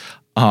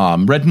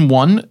 Red and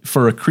 1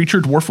 for a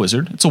creature dwarf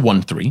wizard. It's a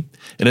 1/3.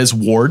 It has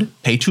ward,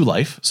 pay 2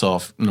 life. So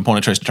if an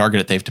opponent tries to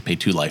target it, they have to pay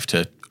 2 life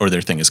or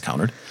their thing is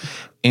countered.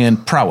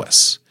 And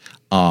prowess.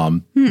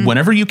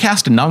 Whenever you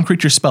cast a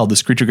non-creature spell,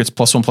 this creature gets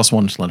 +1/+1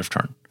 until end of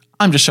turn.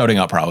 I'm just shouting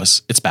out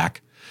prowess. It's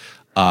back.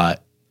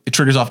 It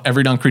triggers off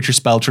every non-creature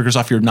spell, triggers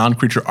off your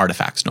non-creature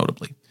artifacts,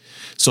 notably.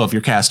 So if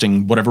you're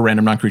casting whatever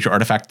random non-creature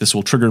artifact, this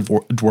will trigger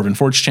Dwarven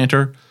Forge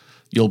Chanter.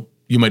 You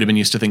might have been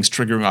used to things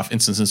triggering off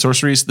instants and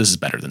sorceries. This is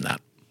better than that.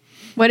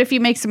 What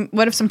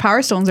if some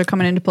Power Stones are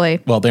coming into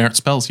play? Well, they aren't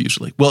spells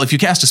usually. Well, if you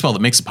cast a spell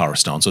that makes a Power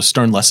Stone, so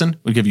Stern Lesson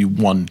would give you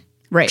 1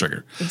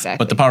 trigger. Exactly.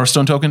 But the Power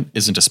Stone token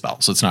isn't a spell,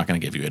 so it's not going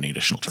to give you any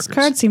additional triggers. This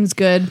card seems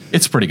good.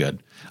 It's pretty good.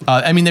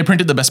 They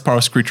printed the best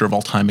Prowess creature of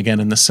all time again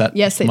in this set.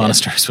 Yes, they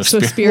Monastery did.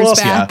 Swift Spear's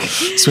back.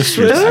 Yeah, Swift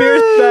Spear's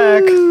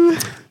back.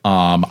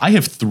 I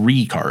have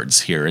 3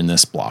 cards here in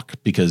this block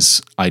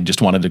because I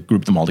just wanted to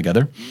group them all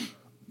together.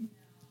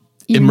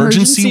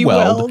 Emergency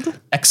Weld,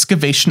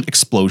 Excavation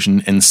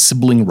Explosion, and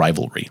Sibling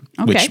Rivalry.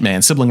 Okay.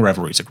 Which, Sibling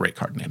Rivalry is a great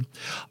card name.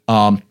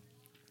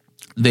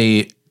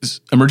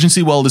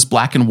 Emergency Weld is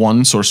black and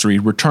 1 sorcery.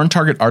 Return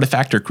target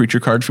artifact or creature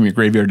card from your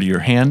graveyard to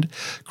your hand.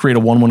 Create a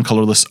 1/1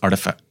 colorless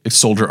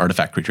soldier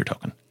artifact creature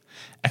token.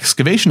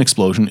 Excavation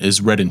Explosion is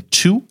red and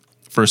 2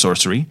 for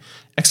sorcery.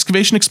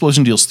 Excavation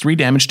Explosion deals 3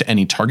 damage to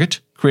any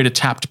target. Create a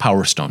tapped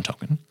Power Stone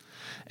token.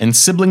 And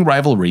Sibling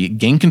Rivalry,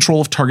 gain control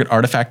of target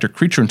artifact or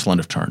creature until end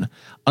of turn.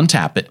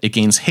 Untap it. It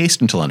gains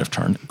haste until end of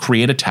turn.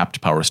 Create a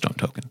tapped Power Stone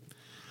token.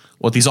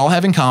 What these all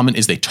have in common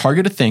is they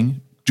target a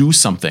thing, do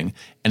something,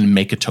 and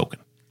make a token.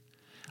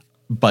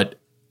 But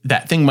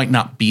that thing might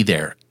not be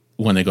there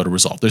when they go to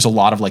resolve. There's a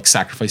lot of like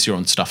sacrifice your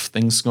own stuff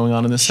things going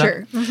on in this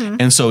set. Mm-hmm.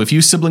 And so if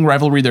you Sibling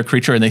Rivalry their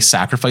creature and they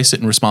sacrifice it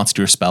in response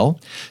to your spell,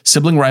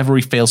 Sibling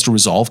Rivalry fails to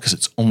resolve because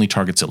its only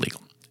target's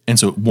illegal. And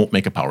so it won't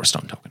make a Power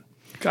Stone token.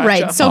 Gotcha.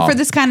 Right. So for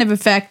this kind of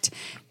effect,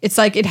 it's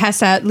like it has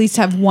to at least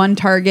have 1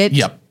 target.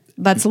 Yep.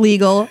 That's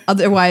legal.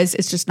 Otherwise,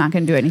 it's just not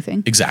going to do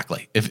anything.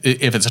 Exactly. If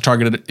it's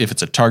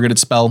a targeted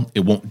spell,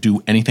 it won't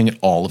do anything at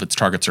all if its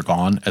targets are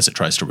gone as it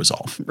tries to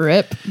resolve.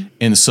 Rip.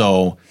 And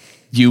so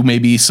you may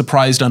be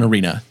surprised on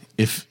Arena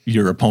if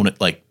your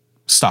opponent like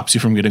stops you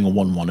from getting a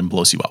 1/1 and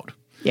blows you out.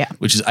 Yeah.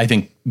 Which is, I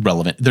think,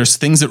 relevant. There's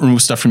things that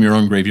remove stuff from your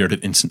own graveyard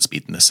at instant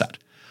speed in this set,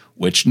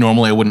 which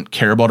normally I wouldn't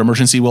care about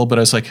Emergency Will, but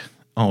I was like,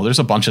 oh, there's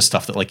a bunch of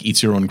stuff that like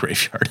eats your own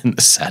graveyard in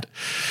this set.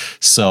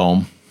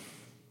 So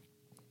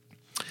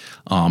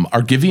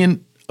Argivian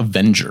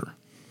Avenger.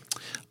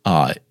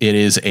 It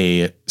is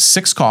a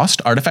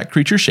 6-cost artifact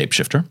creature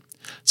shapeshifter.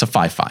 It's a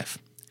 5/5.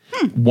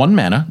 1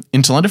 mana,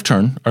 until end of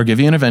turn,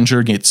 Argivian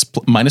Avenger gets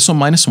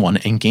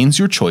 -1/-1 and gains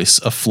your choice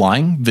of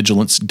flying,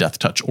 vigilance, death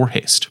touch, or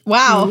haste.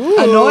 Wow. Ooh.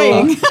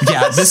 Annoying.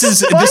 Yeah, this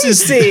is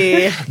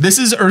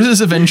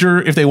Urza's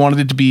Avenger if they wanted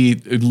it to be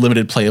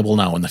limited playable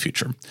now in the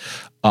future.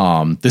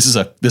 This is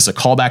a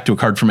callback to a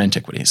card from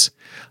Antiquities.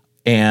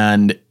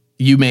 And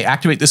you may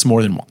activate this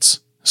more than once.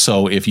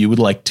 So if you would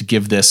like to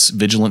give this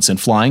vigilance and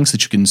flying so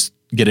that you can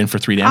get in for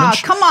 3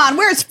 damage. Oh, come on.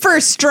 Where's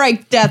First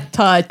Strike Death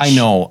Touch? I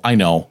know.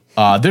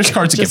 There's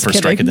cards that get First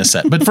Strike in this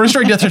set, but First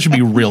Strike Death Touch would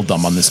be real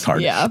dumb on this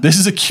card. Yeah. This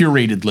is a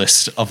curated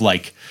list of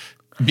like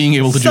being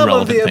able to do Some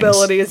relevant of the things.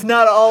 abilities,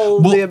 not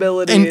all the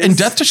abilities. And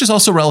Death Touch is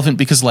also relevant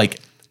because like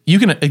you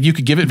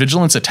could give it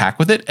vigilance attack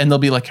with it, and they'll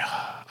be like,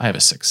 I have a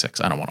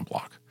 6/6. I don't want to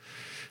block.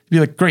 You'd be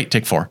like, great,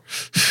 take 4.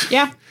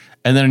 Yeah.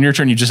 And then on your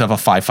turn, you just have a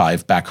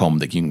 5/5 back home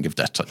that you can give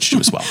Death Touch to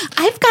as well.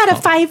 I've got a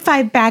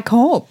 5/5 back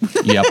home.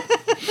 Yep.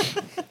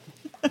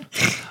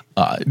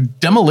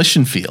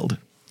 Demolition Field.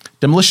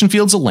 Demolition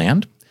Field's a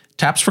land.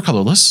 Taps for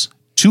colorless.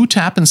 2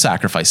 tap and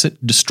sacrifice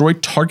it. Destroy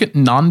target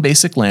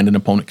non-basic land an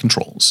opponent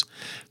controls.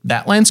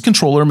 That land's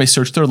controller may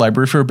search their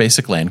library for a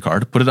basic land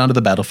card, put it onto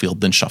the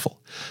battlefield, then shuffle.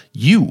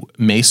 You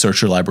may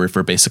search your library for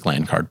a basic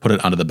land card, put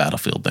it onto the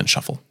battlefield, then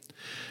shuffle.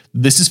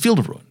 This is Field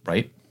of Ruin,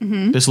 right?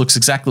 Mm-hmm. This looks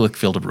exactly like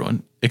Field of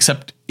Ruin,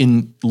 except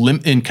in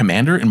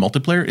Commander and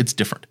multiplayer, it's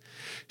different.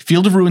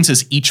 Field of Ruin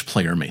says each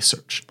player may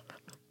search.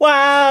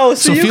 Wow,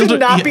 so you could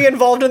not be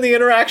involved in the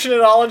interaction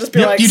at all and just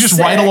be like, you just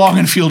ride along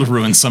in Field of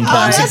Ruin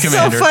sometimes in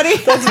Commander. That's so funny.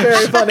 That's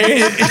very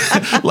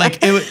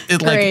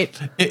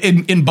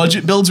funny. In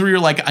budget builds where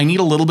you're like, I need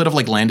a little bit of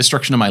like land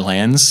destruction of my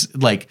lands,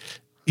 like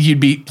you'd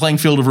be playing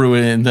Field of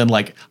Ruin and then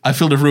like I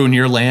Field of Ruin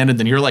your land and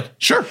then you're like,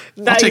 sure,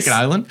 nice. I'll take an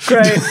island.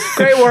 Great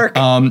work.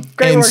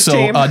 Great work,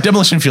 team.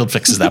 Demolition Field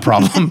fixes that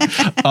problem.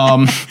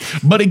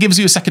 But it gives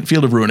you a second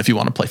Field of Ruin if you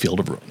want to play Field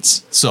of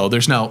Ruins. So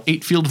there's now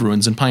 8 Field of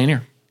Ruins in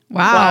Pioneer.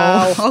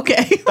 Wow.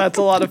 Okay. That's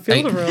a lot of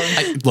Field of Ruin.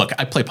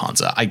 I play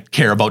Ponza. I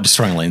care about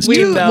destroying lanes We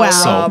too. know,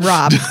 Wow,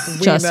 Rob.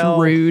 Just know.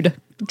 rude.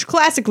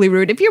 Classically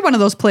rude. If you're one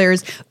of those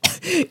players,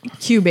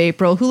 Cube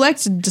April, who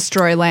likes to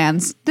destroy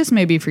lands, this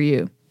may be for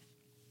you.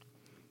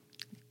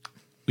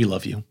 We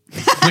love you.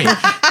 Wait.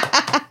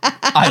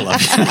 I love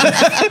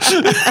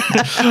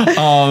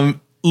you.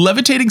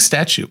 Levitating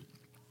Statue.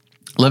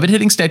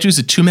 Levitating Statue is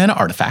a 2-mana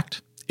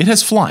artifact. It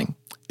has flying.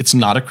 It's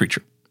not a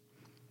creature.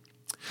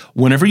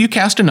 Whenever you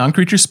cast a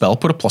non-creature spell,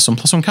 put a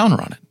 +1/+1 counter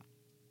on it.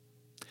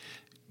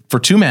 For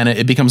 2 mana,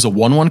 it becomes a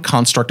 1/1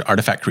 construct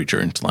artifact creature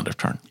until end of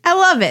turn. I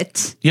love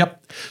it.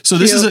 Yep. So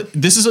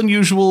this is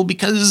unusual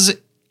because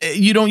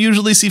you don't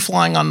usually see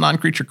flying on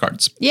non-creature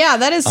cards. Yeah,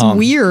 that is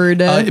weird.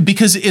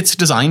 Because it's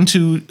designed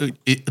to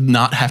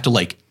not have to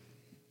like.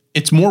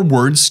 It's more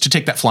words to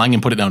take that flying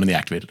and put it down in the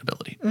activated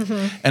ability.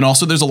 Mm-hmm. And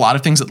also, there's a lot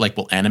of things that like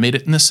will animate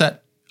it in this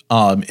set.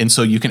 And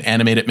so you can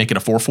animate it, make it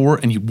a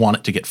 4/4, and you want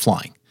it to get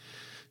flying.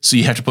 So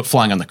you have to put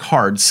flying on the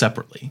card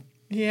separately.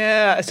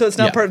 Yeah, so it's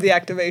not part of the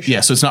activation.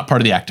 Yeah, so it's not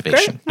part of the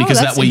activation. Great. Because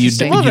that way you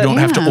don't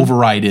have to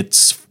override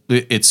its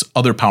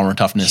other power and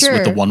toughness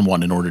with the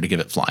 1/1 in order to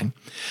give it flying.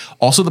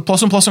 Also, the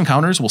 +1/+1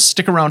 counters will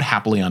stick around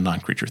happily on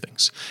non-creature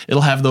things.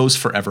 It'll have those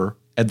forever,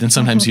 and then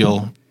sometimes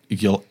you'll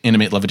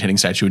animate Levitating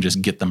Statue and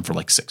just get them for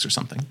like 6 or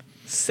something.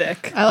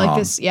 Sick. I like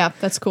this. Yeah,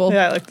 that's cool.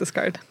 Yeah, I like this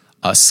card.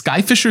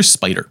 Skyfisher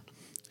Spider.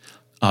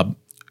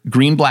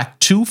 Green-black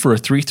 2 for a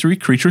 3/3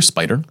 creature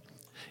spider.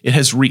 It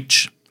has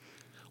reach.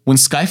 When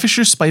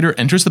Skyfisher Spider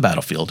enters the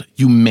battlefield,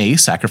 you may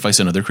sacrifice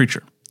another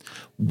creature.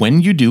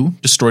 When you do,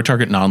 destroy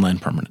target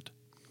non-land permanent.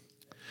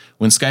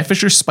 When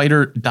Skyfisher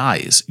Spider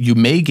dies, you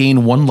may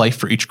gain 1 life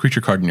for each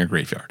creature card in your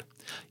graveyard.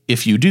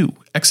 If you do,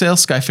 exile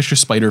Skyfisher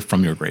Spider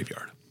from your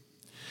graveyard.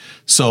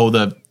 So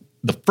the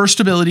first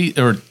ability,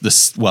 or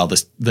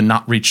the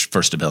not reach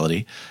first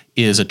ability,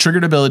 is a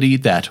triggered ability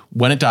that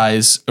when it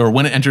dies, or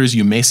when it enters,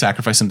 you may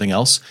sacrifice something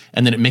else,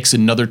 and then it makes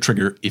another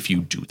trigger if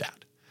you do that.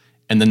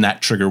 And then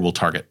that trigger will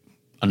target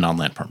a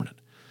non-land permanent.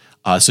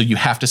 So you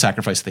have to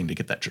sacrifice a thing to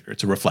get that trigger.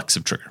 It's a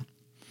reflexive trigger.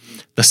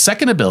 The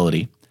second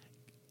ability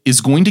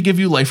is going to give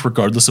you life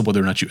regardless of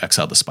whether or not you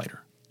exile the spider.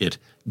 It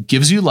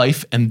gives you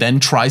life and then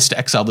tries to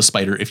exile the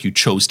spider if you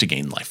chose to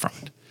gain life from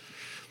it.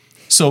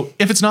 So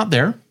if it's not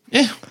there,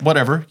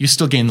 whatever, you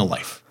still gain the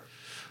life.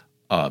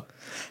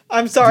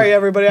 I'm sorry,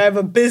 everybody. I have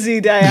a busy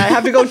day. I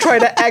have to go try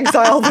to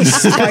exile the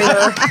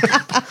spider.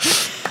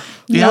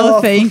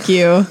 No, thank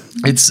you.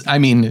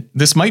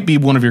 This might be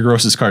one of your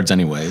grossest cards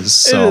anyways.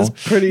 So it is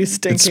pretty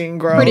stinking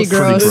gross. Pretty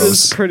gross. It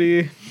is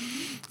pretty.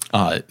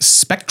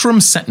 Spectrum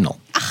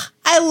Sentinel.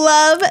 I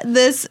love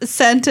this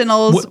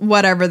Sentinels,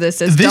 whatever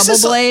this is. Double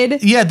blade.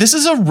 This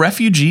is a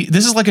refugee.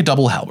 This is like a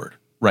double halberd,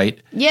 right?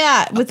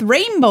 Yeah, with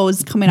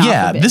rainbows coming off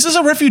of it. This is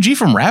a refugee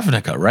from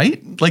Ravnica,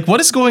 right? Like,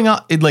 what is going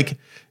on?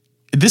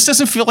 This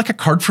doesn't feel like a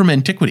card from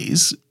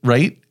Antiquities,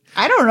 right?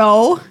 I don't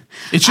know.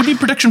 It should be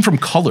protection from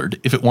colored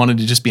if it wanted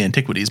to just be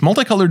Antiquities.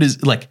 Multicolored is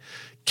like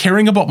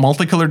caring about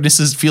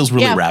multicoloredness feels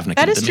really Ravnica.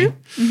 That is true.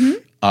 Mm-hmm.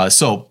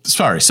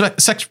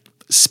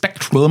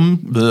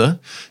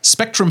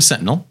 Spectrum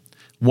Sentinel,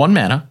 1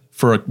 mana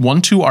for a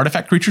 1/2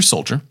 artifact creature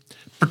soldier,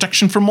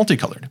 protection from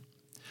multicolored.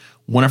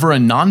 Whenever a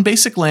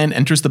non-basic land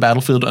enters the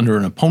battlefield under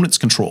an opponent's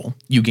control,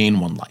 you gain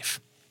 1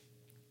 life.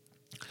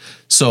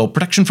 So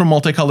protection from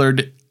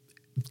multicolored,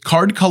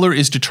 card color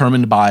is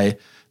determined by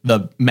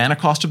the mana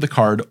cost of the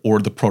card or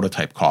the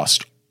prototype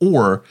cost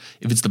Or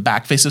if it's the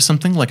back face of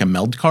something like a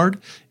meld card,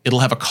 it'll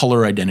have a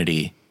color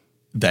identity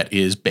that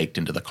is baked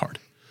into the card.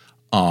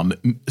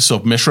 So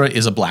Mishra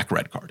is a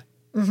black-red card.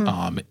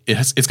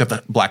 It's got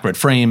the black-red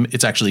frame.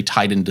 It's actually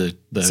tied into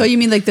the... So you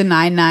mean like the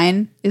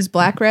 9/9 is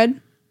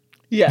black-red?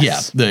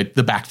 Yes. Yeah,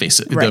 the back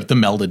face, Right. the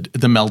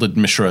melded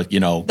Mishra, The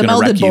gonna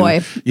melded wreck you.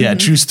 boy. Yeah,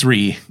 choose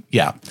 3.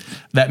 Yeah,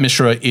 that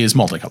Mishra is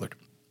multicolored.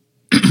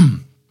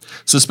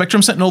 So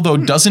Spectrum Sentinel, though,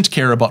 doesn't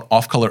care about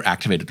off-color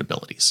activated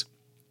abilities.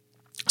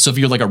 So if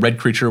you're like a red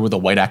creature with a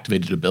white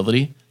activated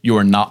ability, you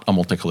are not a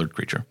multicolored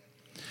creature.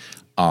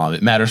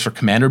 It matters for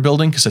commander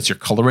building because that's your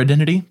color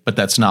identity, but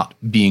that's not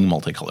being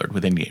multicolored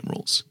within game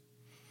rules.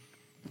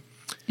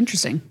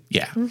 Interesting.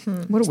 Yeah.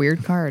 What a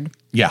weird card.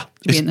 Yeah.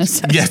 be in this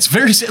set. Yeah, it's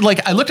very,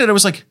 like, I looked at it, I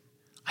was like,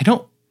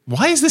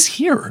 why is this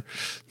here?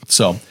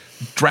 So,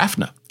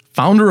 Drafna,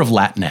 founder of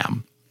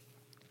Latinam.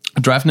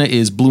 Drafna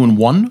is blue and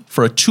 1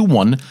 for a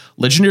 2/1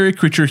 legendary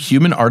creature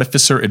human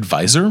artificer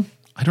advisor.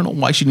 I don't know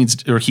why he needs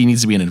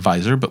to be an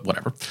advisor, but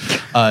whatever.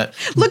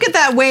 Look at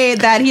that way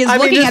that he is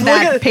looking just at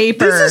that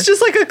paper. This is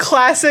just like a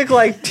classic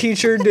like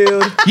teacher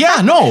dude.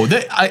 Yeah, no,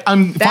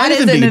 I'm that fine is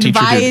with him being an a teacher.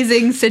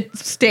 advising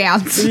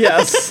stance.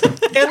 Yes.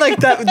 And like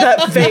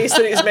that face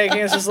that he's making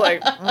is just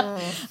like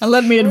And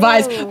let me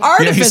advise.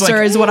 Artificer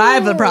like, is what I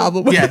have the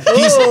problem with. Yeah,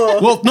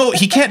 no,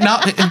 he can't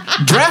not.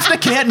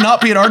 Drafna can't not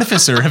be an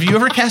artificer. Have you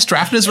ever cast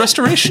Drafna's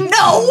Restoration?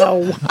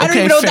 No. I don't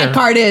even know what that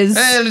card is.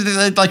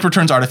 It like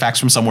returns artifacts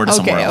from somewhere to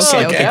somewhere else.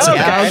 Okay.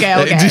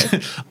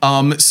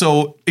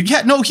 So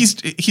yeah, no,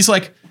 he's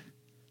like,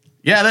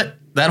 yeah,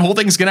 that whole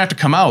thing's gonna have to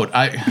come out.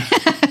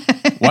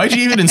 Why'd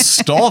you even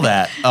install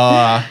that?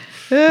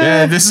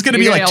 Yeah, this is gonna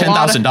be like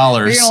 $10,000.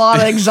 You're getting a lot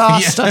of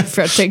exhaust stuff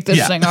to take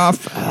this thing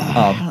off.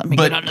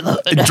 But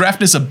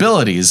Drafna's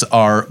abilities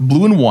are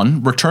blue and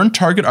 1, return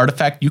target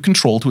artifact you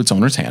control to its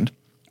owner's hand.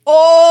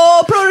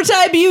 Oh,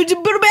 prototype, you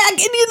put it back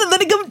and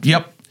let it go.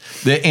 Yep.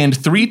 And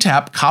 3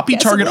 tap, copy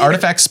target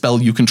artifact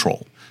spell you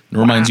control. It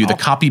reminds you the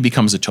copy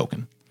becomes a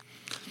token.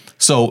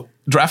 So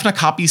Drafna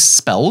copies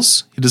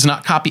spells. He does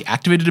not copy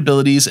activated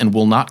abilities and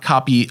will not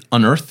copy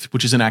Unearth,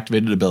 which is an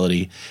activated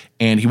ability.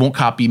 And he won't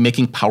copy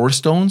making Power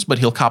Stones, but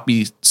he'll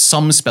copy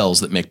some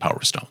spells that make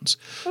Power Stones.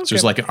 Okay. So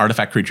there's like an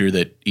artifact creature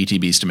that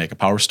ETBs to make a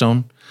Power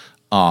Stone.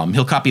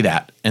 He'll copy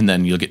that, and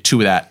then you'll get 2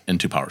 of that and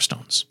 2 Power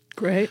Stones.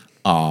 great.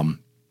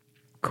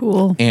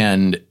 Cool.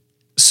 And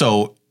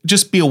so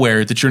just be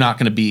aware that you're not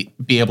going to be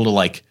able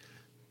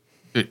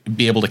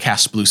to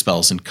cast blue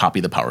spells and copy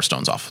the Power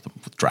Stones off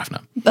with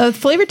Drafna. The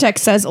flavor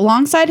text says,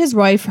 alongside his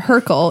wife,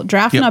 Hercule,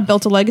 Drafna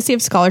built a legacy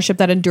of scholarship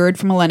that endured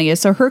for millennia.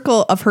 So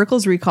Hercule of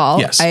Hercule's Recall,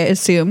 Yes. I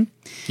assume.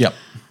 Yep.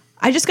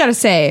 I just got to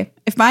say,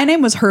 if my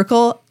name was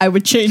Hercule, I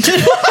would change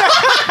it.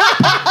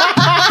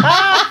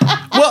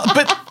 Well,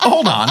 but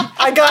hold on.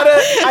 I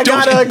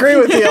gotta agree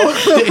with you.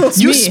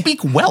 You me.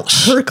 speak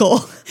Welsh.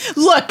 Hercule.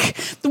 Look,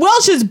 the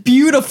Welsh is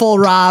beautiful,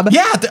 Rob.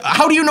 Yeah.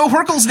 How do you know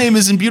Hercule's name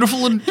isn't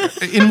beautiful in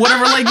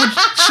whatever language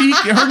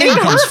her name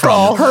comes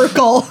from?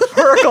 Hercule.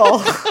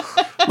 Hercule.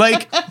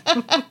 Like,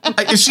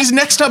 she's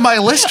next on my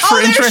list for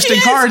interesting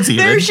cards.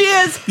 Even There she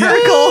is. Yeah.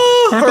 Hercule.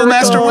 Hercule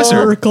Master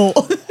Wizard. Hercule.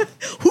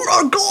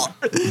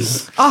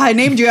 Oh, I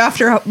named you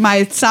after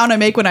my sound I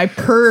make when I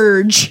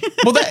purge.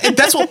 Well,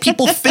 that's what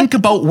people think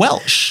about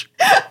Welsh.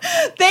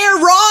 They're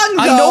wrong,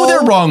 though. I know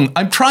they're wrong.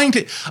 I'm trying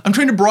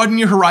to broaden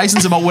your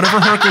horizons about whatever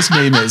Hercule's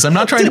name is. I'm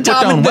not trying to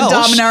put down Welsh.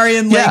 The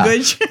Dominarian Yeah.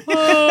 language.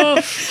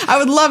 I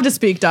would love to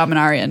speak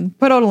Dominarian.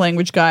 Put out a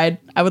language guide.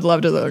 I would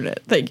love to learn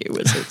it. Thank you,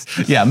 wizards.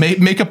 Yeah,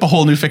 make up a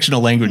whole new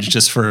fictional language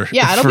just for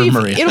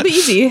Maria. It'll be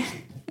easy.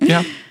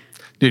 Yeah.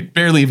 Dude,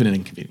 barely even an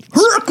inconvenience.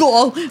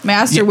 Hercule,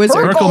 Master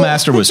Wizard. Hercule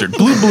Master Wizard.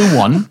 Blue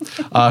 1.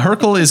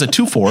 Hercule is a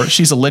 2/4.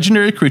 She's a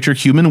legendary creature,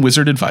 human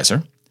wizard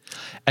advisor.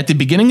 At the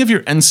beginning of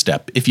your end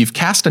step, if you've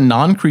cast a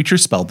non-creature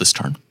spell this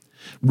turn,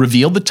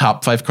 reveal the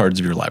top 5 cards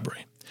of your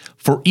library.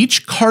 For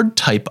each card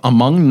type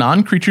among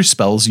non-creature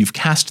spells you've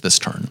cast this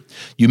turn,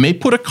 you may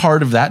put a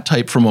card of that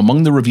type from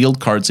among the revealed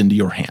cards into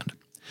your hand.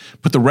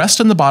 Put the rest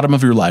on the bottom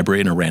of your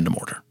library in a random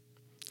order.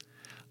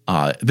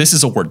 This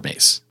is a word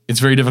maze. It's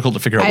very difficult to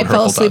figure out what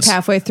Hercule does. I fell asleep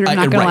halfway through. I'm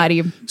not going to lie to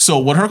you. So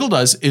what Hercule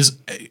does is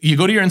you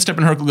go to your end step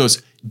and Hercule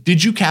goes,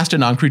 did you cast a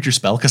non-creature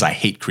spell? Because I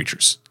hate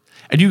creatures.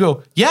 And you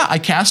go, yeah, I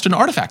cast an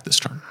artifact this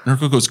turn. And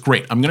Hercule goes,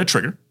 great, I'm going to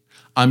trigger.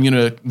 I'm going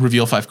to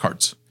reveal 5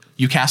 cards.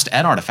 You cast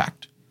an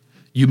artifact.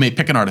 You may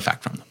pick an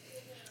artifact from them.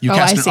 You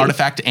cast an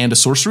artifact and a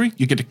sorcery.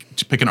 You get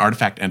to pick an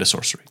artifact and a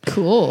sorcery.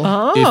 Cool.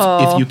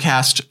 If you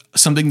cast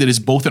something that is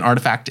both an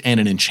artifact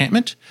and an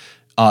enchantment,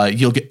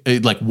 you'll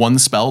get like one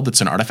spell that's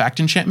an artifact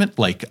enchantment,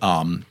 like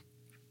Bident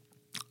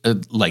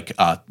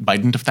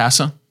of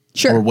Thassa,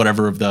 sure, or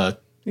whatever of the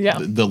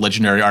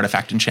legendary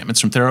artifact enchantments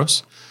from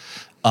Theros.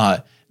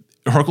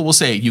 Hercule will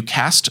say, you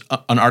cast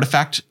an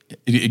artifact.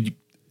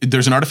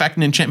 There's an artifact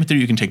and enchantment there.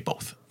 You can take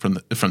both from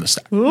the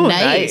stack. Ooh,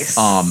 nice.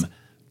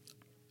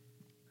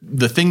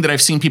 The thing that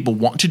I've seen people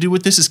want to do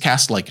with this is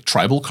cast like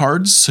tribal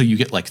cards. So you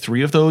get like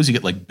 3 of those. You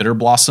get like Bitter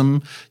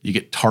Blossom, you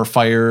get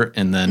Tarfire,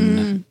 and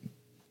then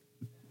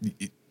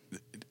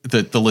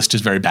the list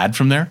is very bad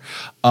from there.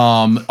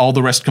 All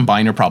the rest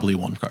combined are probably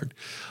 1 card.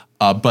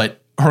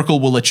 But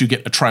Hurkyle will let you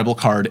get a tribal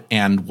card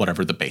and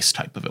whatever the base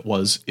type of it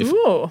was.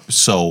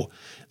 So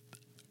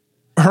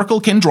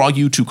Hurkyle can draw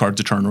you 2 cards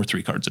a turn or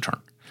 3 cards a turn.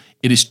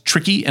 It is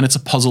tricky and it's a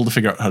puzzle to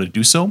figure out how to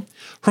do so.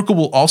 Hurkyle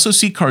will also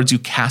see cards you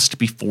cast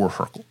before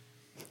Hurkyle.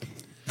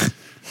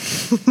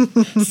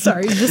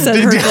 Sorry, you just said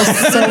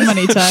Hurkyle so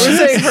many times. We're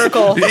saying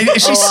Hurkyle.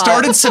 She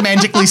started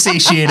semantically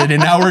satiated,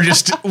 and now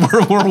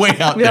we're way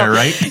out there,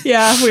 right?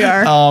 Yeah, we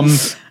are.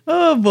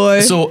 Oh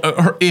boy. So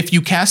if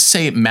you cast,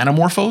 say,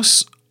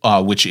 Manamorphose,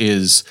 which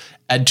is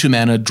add 2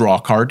 mana, draw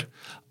a card,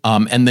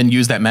 and then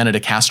use that mana to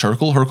cast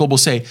Hurkyle, Hurkyle will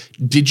say,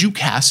 "Did you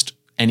cast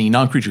any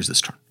non-creatures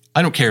this turn?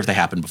 I don't care if they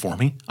happen before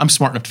me. I'm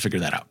smart enough to figure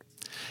that out."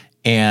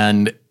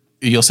 And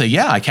you'll say,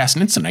 "Yeah, I cast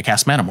an instant. I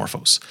cast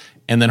Manamorphose."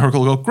 And then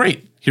Hurkyle will go,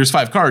 "Great. Here's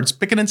 5 cards.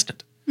 Pick an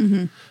instant."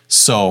 Mm-hmm.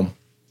 So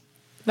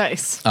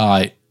nice.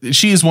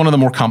 She is one of the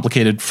more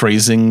complicated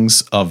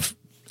phrasings of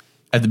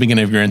at the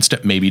beginning of your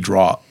instant, maybe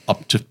draw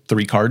up to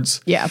 3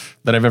 cards. Yeah.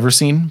 That I've ever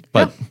seen.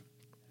 But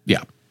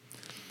yeah.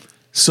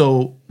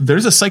 So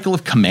there's a cycle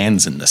of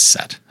commands in this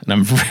set, and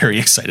I'm very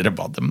excited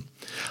about them.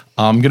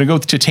 I'm going to go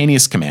with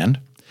Titania's command.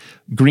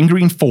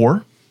 Green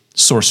 4,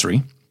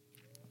 sorcery.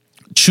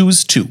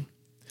 Choose 2.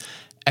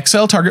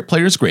 Exile target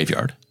player's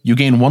graveyard. You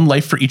gain 1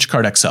 life for each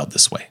card exiled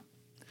this way.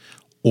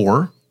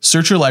 Or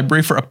search your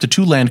library for up to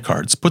 2 land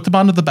cards, put them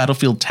onto the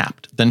battlefield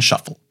tapped, then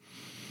shuffle.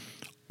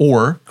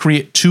 Or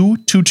create 2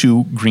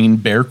 2/2 green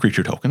bear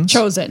creature tokens.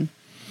 Chosen.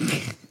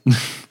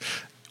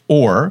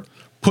 Or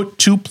put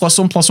 2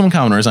 +1/+1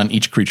 counters on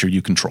each creature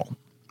you control.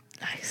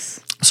 Nice.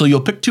 So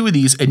you'll pick 2 of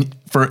these, and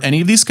for any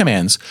of these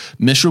commands,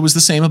 Mishra was the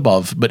same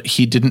above, but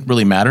he didn't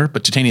really matter,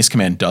 but Titania's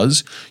command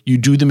does. You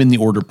do them in the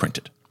order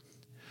printed.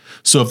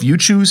 So if you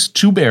choose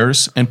 2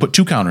 bears and put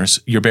 2 counters,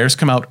 your bears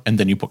come out, and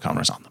then you put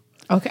counters on them.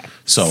 Okay.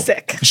 So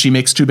sick. She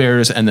makes 2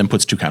 bears and then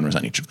puts 2 counters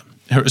on each of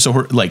them. So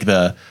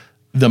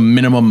the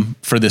minimum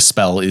for this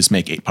spell is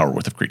make 8 power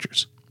worth of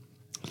creatures.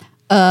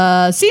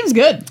 Seems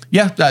good.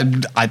 Yeah,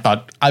 I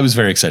thought I was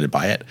very excited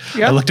by it.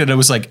 Yep. I looked at it, I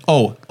was like,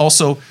 oh,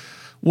 also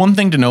one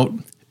thing to note,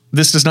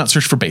 this does not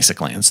search for basic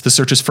lands. This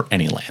searches for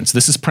any lands.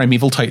 This is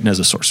Primeval Titan as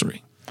a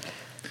sorcery.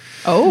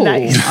 Oh,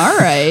 nice. All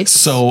right.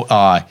 So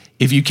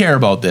if you care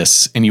about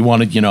this and you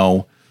want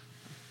to,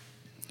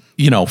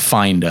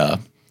 find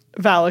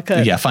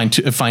Valakut. Yeah, find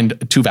 2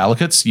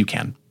 Valakuts, you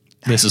can.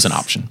 This is an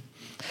option.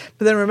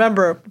 But then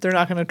remember, they're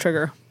not going to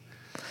trigger.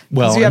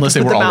 Well, you have unless to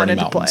they put were the already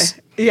mountain into mountains.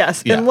 play.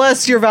 Yes, Yeah.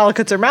 unless your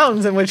Valakuts are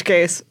mountains, in which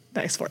case,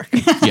 nice work.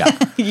 Yeah.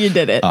 You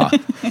did it.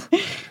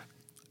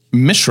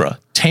 Mishra,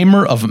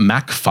 Tamer of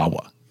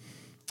Makfawa.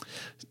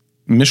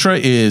 Mishra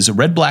is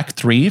red-black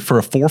 3 for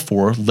a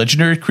 4/4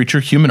 legendary creature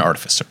human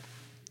artificer.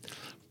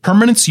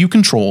 Permanents you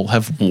control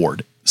have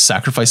ward.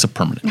 Sacrifice a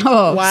permanent.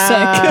 Oh, Wow.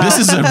 sick. This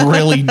is a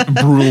really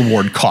brutal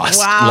ward cost.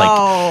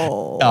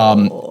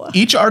 Wow.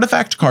 Each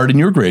artifact card in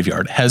your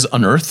graveyard has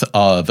unearth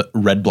of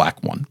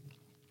red-black 1.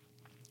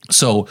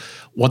 So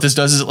what this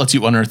does is it lets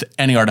you unearth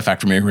any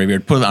artifact from your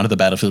graveyard, put it onto the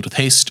battlefield with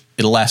haste.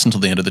 It'll last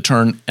until the end of the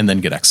turn and then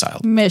get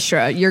exiled.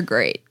 Mishra, you're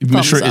great.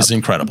 Mishra Thumbs is up.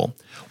 incredible.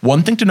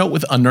 One thing to note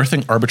with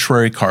unearthing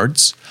arbitrary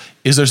cards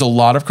is there's a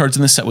lot of cards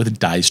in this set with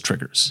dies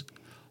triggers.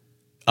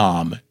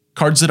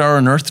 Cards that are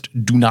unearthed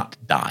do not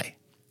die.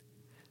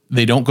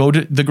 They don't go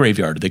to the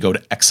graveyard. They go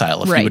to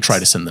exile if you would try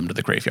to send them to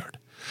the graveyard.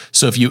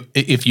 So if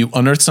you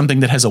unearth something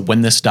that has a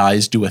when this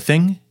dies, do a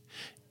thing,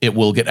 it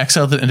will get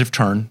exiled at the end of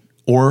turn,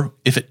 or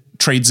if it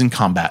trades in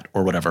combat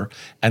or whatever,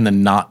 and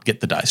then not get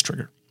the dice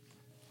trigger.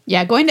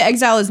 Yeah, going to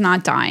exile is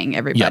not dying,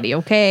 everybody,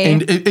 okay?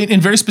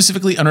 And very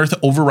specifically, Unearth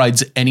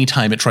overrides any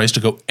time it tries to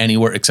go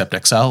anywhere except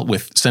exile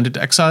with send it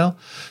to exile,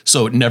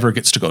 so it never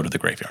gets to go to the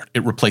graveyard.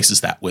 It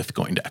replaces that with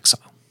going to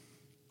exile.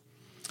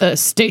 The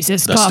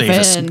stasis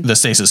coffin. The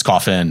stasis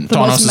coffin.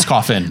 Tawnos'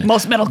 coffin.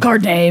 Most metal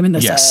card name in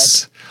the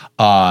set.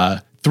 Yes.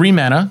 3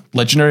 mana,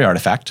 legendary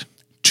artifact.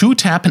 2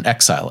 tap and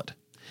exile it.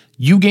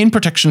 You gain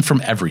protection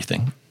from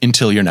everything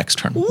until your next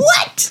turn.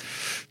 What?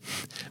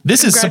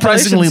 This is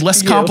surprisingly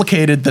less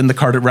complicated than the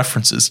card it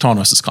references,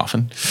 Tawnos'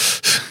 coffin.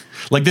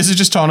 Like, this is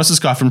just Tawnos'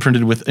 coffin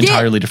printed with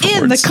entirely different words.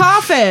 Get in the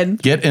coffin.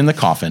 Get in the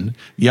coffin.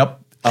 Yep.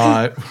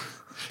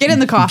 Get in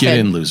the coffin. Get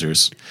in,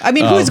 losers. I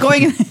mean, who's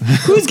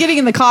getting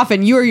in the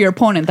coffin? You or your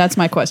opponent? That's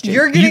my question.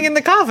 You're getting in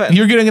the coffin.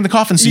 You're getting in the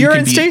coffin, so you're you can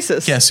in be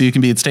stasis. Yeah, so you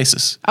can be in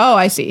stasis. Oh,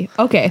 I see.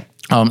 Okay.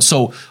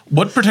 So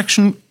what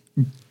protection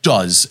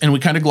does, and we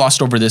kind of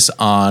glossed over this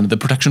on the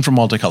protection from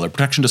multicolor.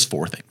 Protection does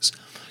 4 things.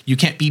 You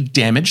can't be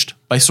damaged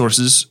by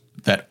sources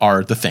that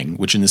are the thing,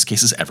 which in this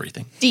case is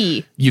everything.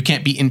 D. You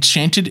can't be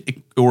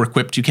enchanted or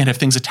equipped. You can't have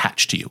things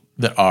attached to you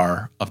that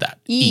are of that.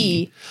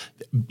 E.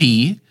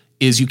 B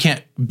is you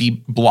can't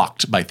be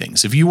blocked by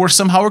things. If you were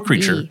somehow a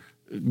creature,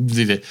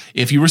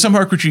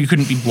 you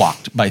couldn't be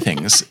blocked by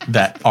things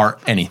that are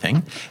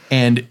anything.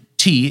 And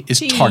T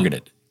is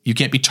targeted. You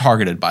can't be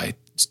targeted by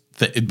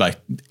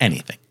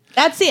anything.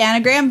 That's the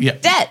anagram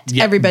debt,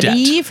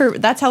 everybody.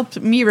 Debt. That's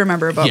helped me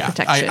remember about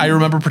protection. I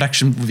remember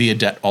protection via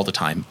debt all the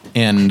time.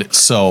 And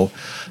so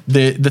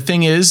the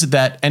thing is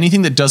that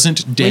anything that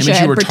doesn't damage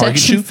you or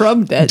target you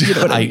from debt, you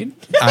know what I mean?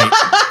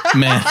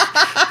 Man.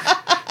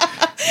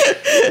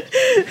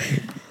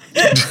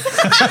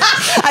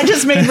 I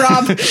just made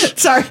Rob,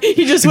 sorry,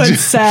 he just went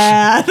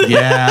sad.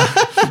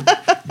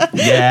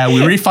 Yeah,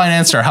 we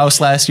refinanced our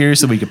house last year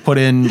so we could put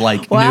in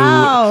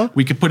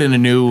we could put in a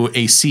new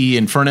AC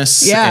and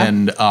furnace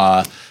and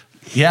that's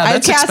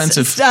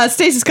expensive.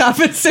 Stacy's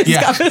coffin. Please.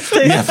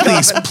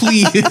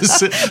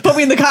 Put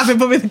me in the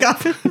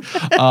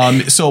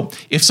coffin. So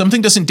if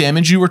something doesn't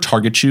damage you or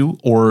target you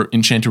or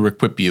enchant or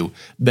equip you,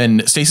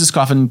 then Stasis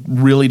Coffin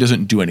really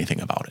doesn't do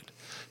anything about it.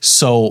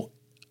 So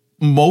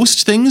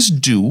most things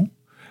do.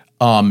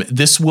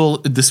 This will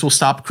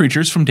stop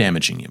creatures from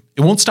damaging you.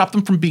 It won't stop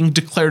them from being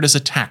declared as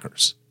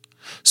attackers.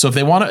 So if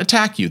they want to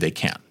attack you, they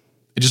can.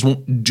 It just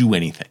won't do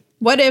anything.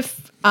 What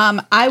if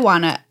I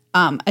want to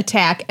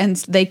attack and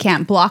they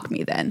can't block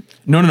me then?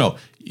 No.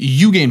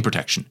 You gain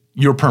protection.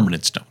 Your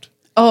permanents don't.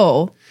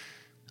 Oh,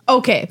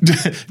 okay.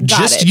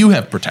 Just you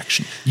have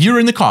protection. You're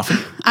in the coffin.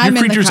 I'm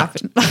in the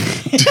coffin.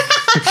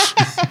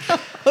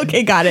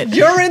 Okay, got it.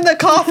 You're in the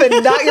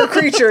coffin, not your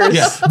creatures.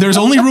 Yeah, there's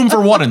only room for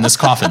one in this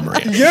coffin,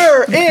 Maria.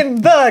 You're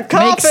in the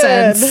coffin. Makes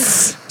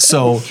sense.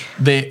 So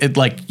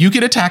you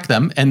could attack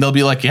them and they'll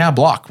be like, yeah,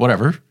 block,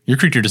 whatever. Your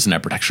creature doesn't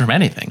have protection from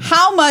anything.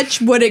 How much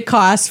would it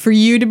cost for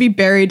you to be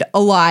buried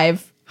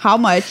alive? How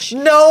much?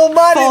 No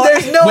money.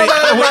 There's no money.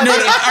 No,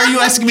 are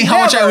you asking me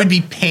how much I would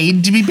be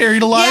paid to be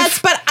buried alive?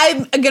 Yes, but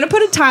I'm going to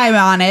put a time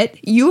on it.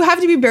 You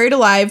have to be buried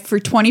alive for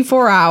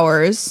 24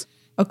 hours.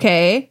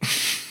 Okay.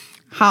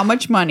 How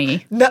much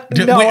money? No.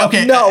 So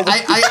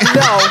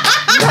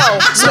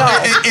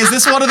is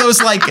this one of those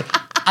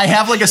I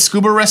have a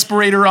scuba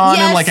respirator on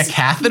and a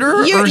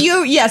catheter?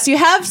 Yes, you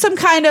have some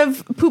kind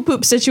of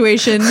poop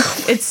situation.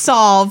 It's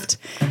solved.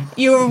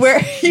 You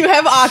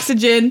have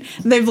oxygen.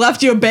 And they've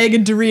left you a bag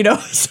of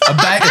Doritos.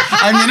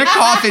 I'm in a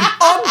coffin.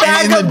 A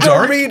bag of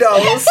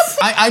Doritos.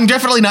 I'm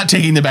definitely not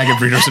taking the bag of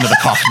Doritos into the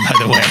coffin, by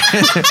the way.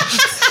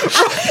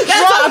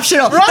 That's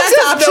optional. That's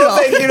optional. No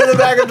thank you to the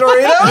bag of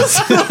Doritos.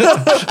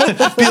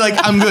 Be like,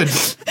 I'm good.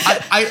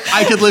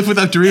 I could live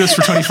without Doritos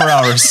for 24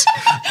 hours.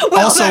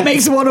 Well, also, that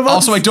makes one of us.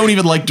 Also, I don't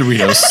even like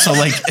Doritos. So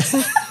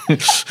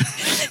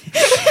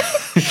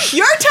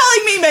You're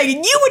telling me,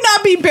 Megan, you would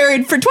not be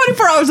buried for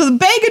 24 hours with a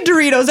bag of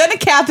Doritos and a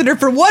catheter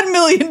for $1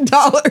 million.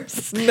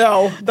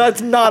 No,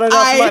 that's not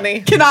enough money. I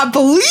cannot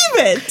believe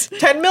it.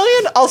 10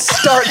 million? I'll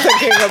start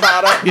thinking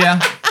about it. Yeah.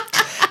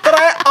 But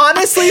I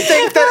honestly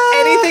think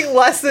that anything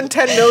less than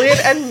 10 million,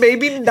 and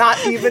maybe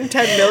not even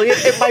 10 million,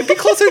 it might be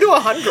closer to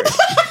 100.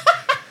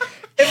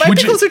 It might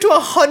be closer to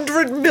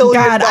 $100 million.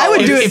 God, I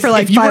would do it for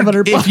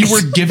 $500. If you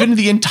were given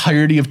the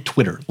entirety of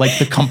Twitter,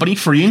 the company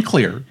free and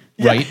clear,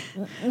 right?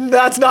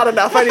 That's not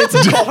enough. I need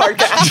some cold hard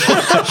cash.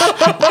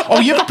 Oh,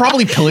 you have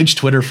probably pillaged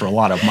Twitter for a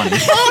lot of money.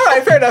 All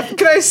right, fair enough.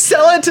 Can I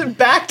sell it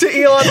back to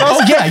Elon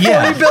Musk for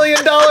 $40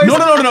 billion? No.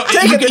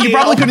 You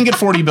probably couldn't get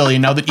 $40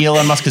 billion now that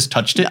Elon Musk has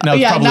touched it. Now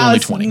it's probably only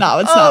 20. No,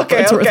 it's not.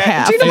 Okay, it's worth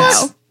half. Do you know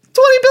what?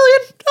 $20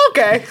 billion?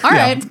 Okay. All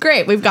right,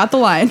 great. We've got the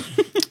line.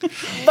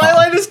 My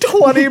line is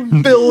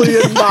 $20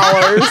 billion.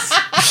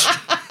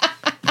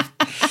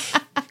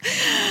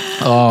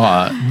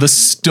 The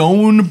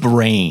stone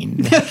brain.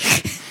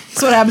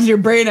 That's what happens to your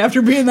brain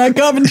after being that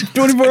common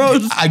 24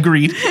 hours.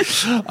 Agreed.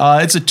 It's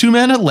a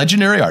 2-mana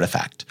legendary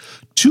artifact.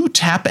 2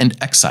 tap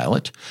and exile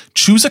it.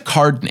 Choose a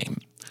card name.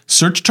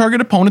 Search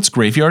target opponent's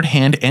graveyard,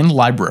 hand, and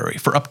library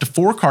for up to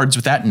 4 cards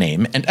with that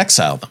name and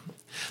exile them.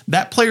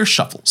 That player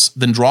shuffles,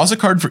 then draws a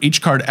card for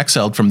each card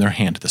exiled from their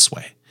hand this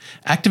way.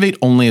 Activate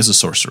only as a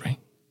sorcery.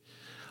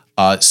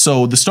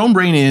 So the Stone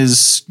Brain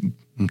is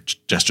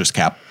Jester's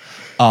Cap.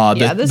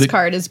 This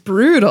card is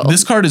brutal.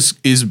 This card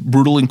is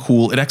brutal and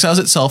cool. It exiles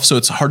itself, so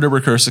it's hard to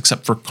recurse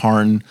except for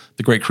Karn,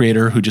 the great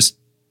creator, who just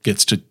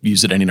gets to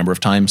use it any number of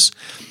times.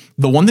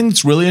 The one thing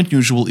that's really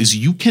unusual is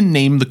you can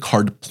name the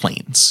card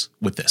Plains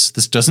with this.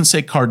 This doesn't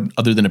say card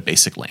other than a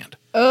basic land.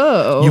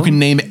 Oh. You can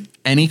name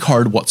any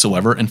card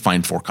whatsoever and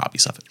find 4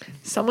 copies of it.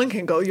 Someone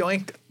can go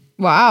yoink.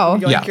 Wow.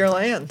 Yoink your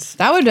lands.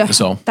 That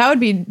would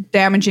be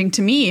damaging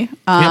to me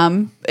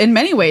in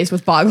many ways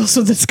with Boggles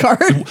with this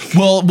card.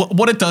 Well,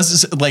 what it does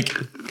is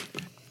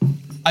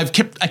I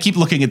keep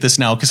looking at this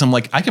now because I'm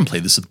like, I can play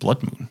this with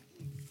Blood Moon.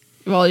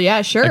 Well,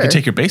 yeah, sure. I can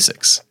take your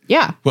basics.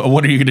 Yeah.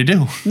 What are you going to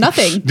do?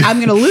 Nothing. I'm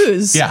going to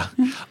lose. Yeah.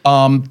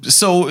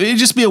 So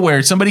just be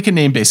aware, somebody can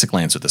name basic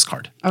lands with this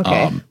card.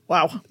 Okay.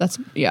 Wow.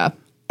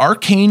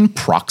 Arcane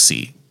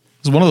Proxy.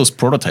 It's one of those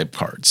prototype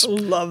cards.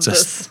 Love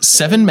this.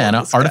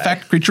 7-mana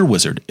artifact creature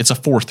wizard. It's a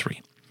 4/3.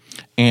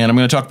 And I'm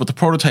going to talk about the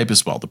prototype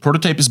as well. The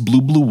prototype is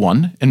blue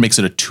 1 and makes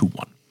it a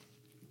 2/1.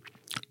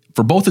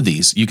 For both of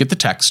these, you get the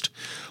text,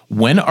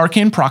 when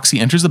Arcane Proxy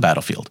enters the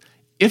battlefield,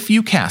 if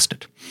you cast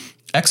it,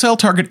 exile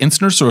target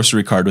instant or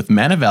sorcery card with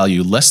mana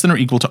value less than or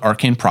equal to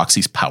Arcane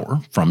Proxy's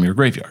power from your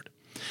graveyard.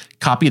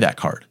 Copy that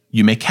card.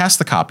 You may cast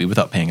the copy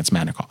without paying its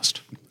mana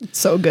cost.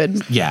 So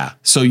good. Yeah.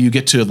 So you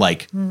get to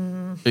like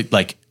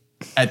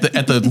at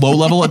the low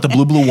level at the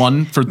blue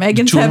one for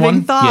Megan's 2-1.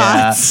 having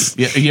thoughts.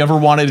 Yeah. You ever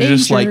wanted to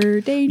just like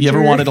Danger. you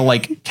ever wanted to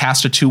like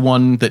cast a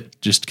 2-1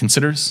 that just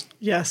considers?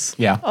 Yes.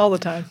 Yeah. All the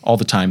time. All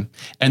the time.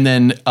 And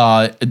then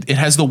it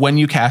has the when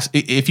you cast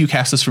if you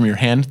cast this from your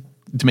hand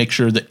to make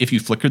sure that if you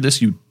flicker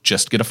this, you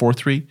just get a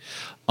 4/3.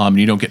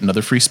 You don't get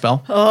another free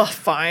spell. Oh,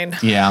 fine.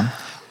 Yeah.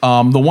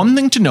 The one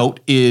thing to note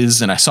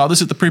is, and I saw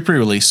this at the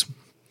pre-release,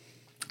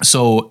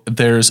 so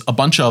there's a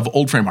bunch of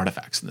old frame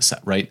artifacts in the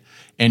set, right?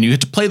 And you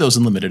get to play those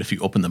in limited if you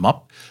open them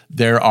up.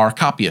 There are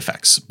copy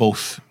effects,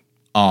 both.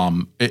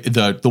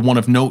 The one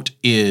of note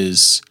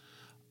is,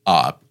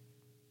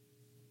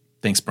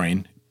 thanks,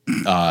 brain.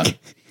 Are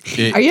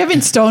you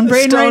having stone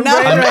brain right now?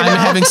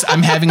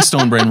 I'm having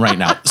stone brain right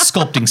now.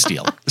 Sculpting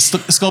Steel.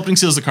 Sculpting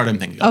Steel is the card I'm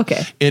thinking of.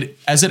 Okay.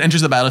 As it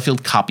enters the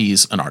battlefield,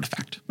 copies an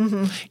artifact.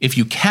 If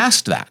you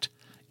cast that,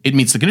 it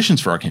meets the conditions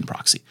for Arcane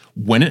Proxy.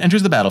 When it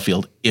enters the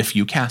battlefield, if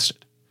you cast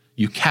it,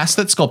 you cast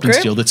that Sculpting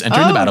Steel that's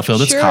entering the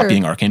battlefield, it's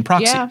copying Arcane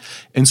Proxy. Yeah.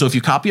 And so if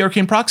you copy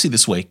Arcane Proxy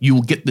this way, you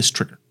will get this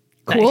trigger.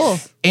 Cool.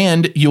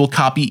 And you will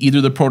copy either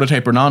the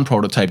prototype or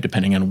non-prototype,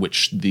 depending on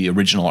which the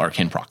original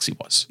Arcane Proxy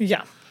was.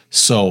 Yeah.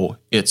 So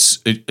it's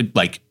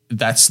like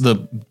that's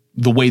the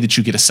way that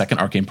you get a second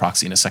Arcane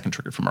Proxy and a second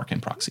trigger from Arcane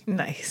Proxy.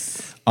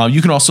 Nice.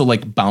 You can also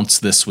like bounce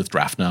this with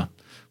Drafna,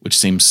 which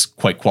seems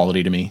quite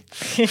quality to me.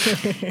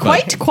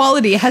 Quite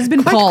quality has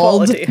been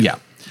called. Quality. Yeah.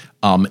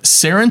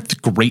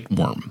 Sarenth Great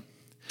Worm.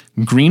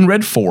 Green,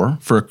 red 4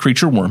 for a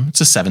creature worm. It's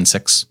a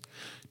 7/6.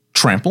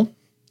 Trample.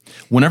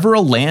 Whenever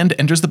a land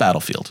enters the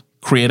battlefield,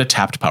 create a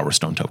tapped Power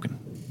Stone token.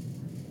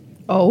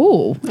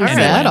 Oh, is that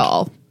land.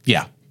 all?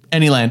 Yeah.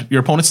 Any land. Your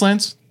opponent's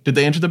lands, did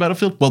they enter the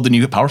battlefield? Well, then you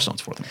get Power Stones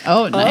for them.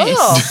 Oh, nice.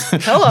 Oh,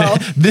 hello.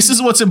 This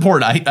is what's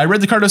important. I read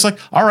the card. I was like,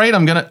 all right,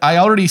 I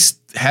already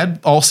had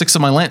all 6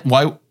 of my land.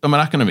 Why am I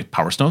not going to make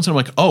Power Stones? And I'm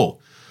like,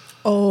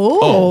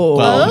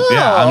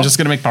 yeah, I'm just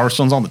going to make Power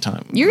Stones all the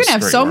time. You're going to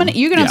have so many.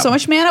 You're going to have so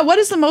much mana. What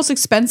is the most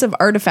expensive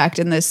artifact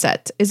in this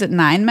set? Is it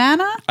 9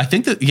 mana? I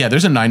think that,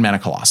 there's a 9 mana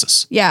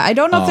Colossus. Yeah, I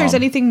don't know if there's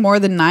anything more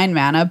than 9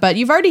 mana, but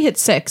you've already hit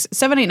 6,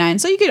 7, 8, 9.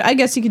 So I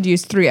guess you could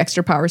use 3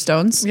 extra Power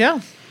Stones. Yeah.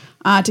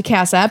 To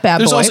cast that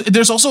bad boy.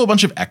 There's also a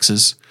bunch of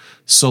X's.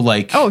 So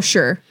like, oh,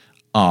 sure.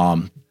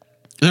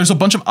 There's a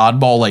bunch of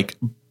oddball, like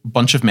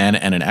bunch of mana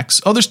and an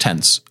X. Oh, there's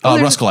 10s.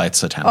 Rust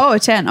Goliath's a 10. Oh, a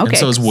 10. Okay. And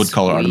so is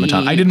Woodcaller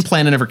Automaton. I didn't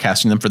plan on ever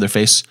casting them for their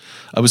face.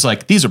 I was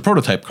like, these are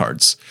prototype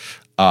cards.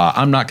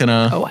 I'm not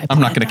gonna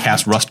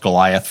cast Rust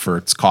Goliath for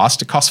its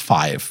cost. It costs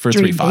 5 for 3/5.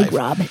 Dream big,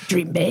 Rob.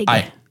 Dream big.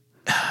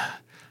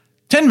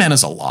 10 mana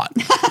is a lot.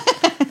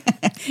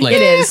 Like,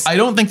 it is. I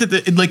don't think that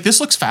this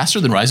looks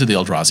faster than Rise of the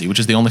Eldrazi, which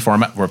is the only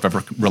format where I've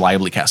ever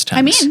reliably cast 10s.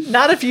 I mean,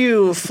 not if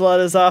you flood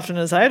as often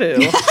as I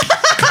do.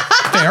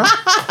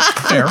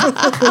 Fair.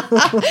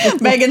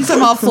 Megan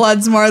somehow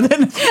floods more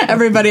than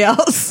everybody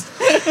else.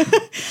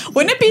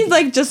 Wouldn't it be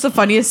like just the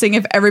funniest thing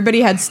if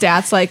everybody had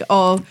stats like,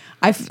 oh,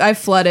 I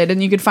flooded,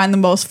 and you could find the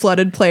most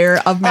flooded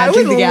player of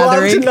Magic the Gathering? I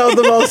would love to know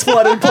the most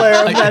flooded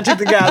player of Magic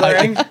the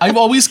Gathering. I've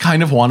always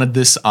kind of wanted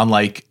this on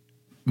like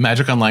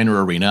Magic Online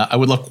or Arena. I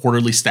would love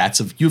quarterly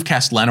stats of you've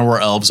cast Llanowar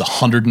Elves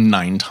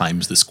 109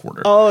 times this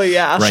quarter. Oh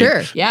yeah, right?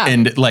 Sure, yeah.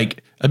 And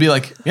like I'd be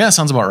like, yeah,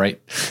 sounds about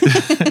right.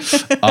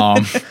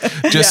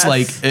 Just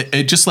like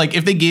just like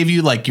if they gave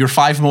you like your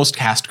 5 most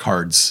cast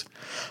cards.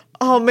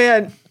 Oh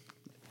man.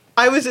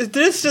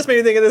 This just made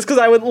me think of this because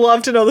I would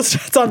love to know the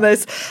stats on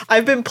this.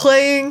 I've been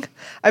playing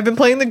the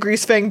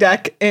Greasefang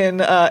deck in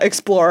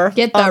Explorer.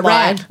 Get the online.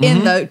 rat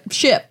in the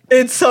ship.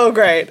 It's so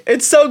great.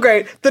 It's so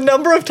great. The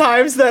number of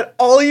times that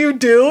all you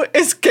do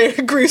is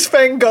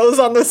Greasefang goes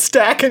on the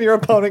stack and your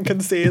opponent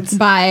concedes.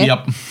 Bye.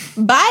 Yep.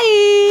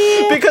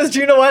 Bye. Because do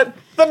you know what?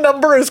 The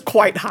number is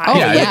quite high. Oh,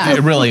 Yeah.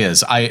 It really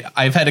is.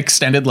 I've had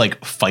extended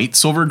like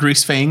fights over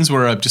Greasefangs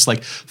where I'm just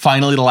like,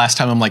 finally the last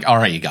time I'm like, all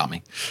right, you got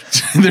me.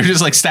 They're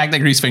just like stack that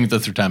Greasefang the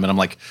third time, and I'm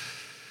like,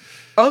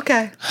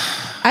 okay.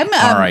 I'm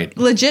all right.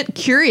 Legit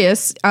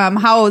curious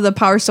how the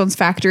Power Stones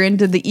factor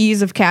into the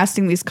ease of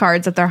casting these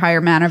cards at their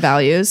higher mana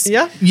values.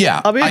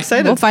 Yeah. I'll be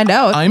excited. We'll find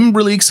out. I'm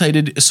really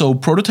excited. So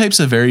Prototype's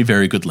a very,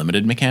 very good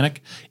limited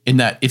mechanic in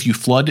that if you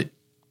flood,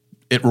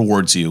 it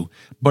rewards you,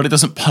 but it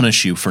doesn't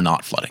punish you for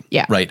not flooding.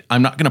 Yeah. Right?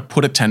 I'm not going to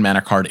put a 10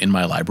 mana card in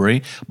my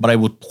library, but I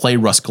would play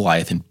Rust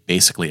Goliath in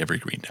basically every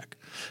green deck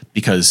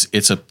because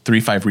it's a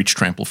 3/5 reach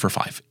trample for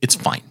 5. It's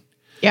fine.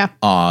 Yeah.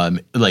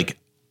 Like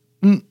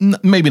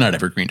maybe not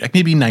every green deck.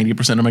 Maybe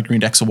 90% of my green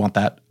decks will want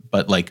that,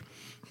 but like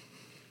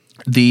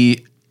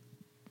the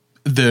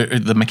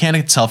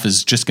mechanic itself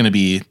is just going to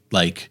be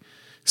like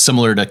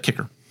similar to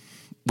Kicker,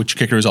 which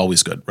Kicker is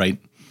always good, right?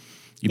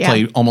 You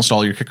play almost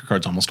all your Kicker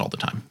cards almost all the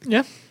time.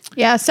 Yeah.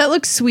 Yeah, set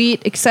looks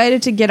sweet.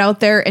 Excited to get out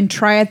there and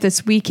try it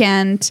this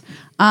weekend.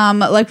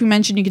 Like we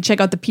mentioned, you can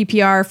check out the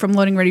PPR from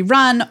Loading Ready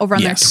Run over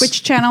on their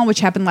Twitch channel,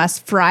 which happened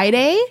last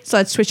Friday. So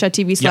that's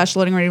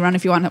twitch.tv/Loading Ready Run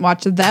if you want to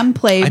watch them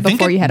play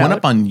before you head out. It went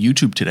up on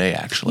YouTube today,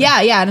 actually.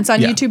 Yeah, and it's on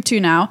YouTube too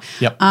now.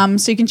 Yep.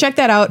 So you can check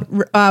that out.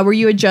 Were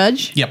you a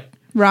judge? Yep.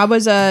 Rob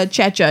was a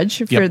chat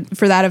judge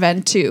for that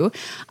event too.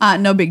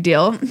 No big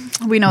deal.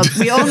 We know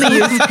we only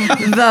use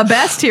the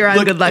best here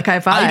on Good Luck High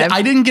Five.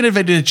 I didn't get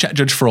invited to chat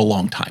judge for a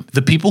long time.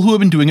 The people who have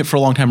been doing it for a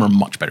long time are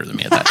much better than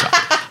me at that job.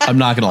 I'm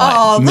not gonna lie.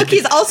 Oh, look,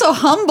 he's also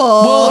humble.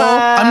 Well,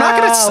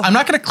 I'm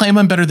not gonna claim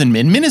I'm better than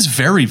Min. Min is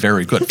very,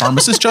 very good.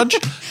 Pharmacist judge,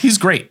 he's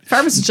great.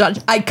 Pharmacist judge,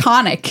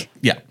 iconic.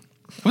 Yeah.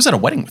 I was at a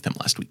wedding with him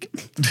last week.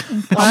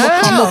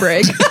 Humble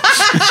brag.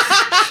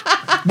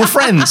 We're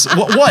friends.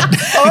 What? Okay.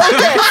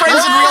 We're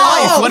friends in real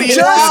life. What do you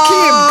Just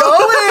keep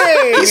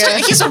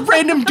going. He's a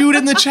random dude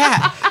in the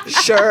chat.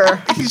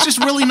 Sure. He's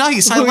just really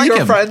nice. I Who like you're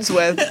him. friends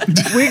with.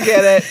 We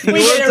get it. You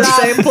work the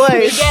Rob. same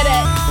place. We get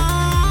it.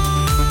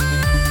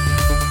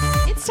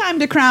 It's time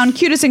to crown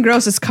cutest and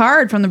grossest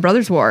card from the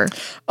Brothers War.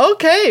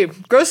 Okay,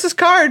 grossest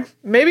card.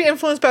 Maybe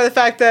influenced by the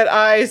fact that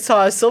I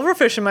saw a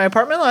silverfish in my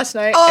apartment last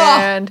night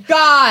and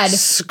God,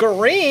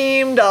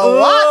 screamed a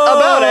lot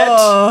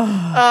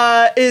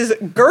about it. Is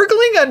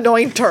Gurgling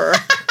Anointer.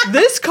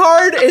 This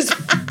card is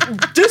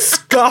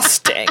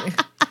disgusting.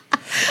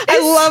 I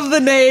love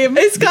the name.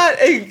 It's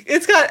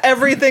got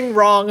everything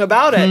wrong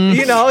about it.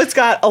 You know, it's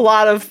got a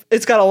lot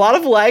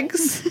of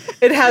legs.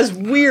 It has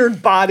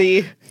weird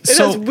body. It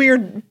has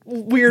weird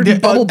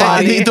bubble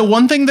body. The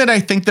one thing that I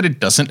think that it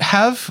doesn't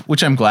have,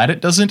 which I'm glad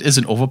it doesn't, is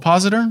an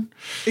ovipositor.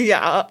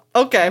 Yeah.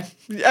 Okay.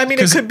 I mean,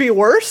 it could be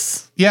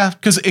worse. Yeah,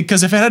 because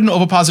if it had an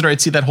ovipositor, I'd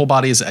see that whole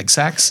body as egg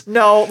sacs.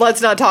 No, let's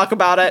not talk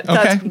about it.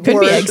 Okay. That's Could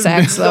be egg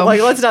sacs though.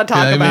 Like, let's not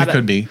talk about it. It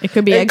could be. It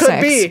could be egg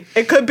sacs.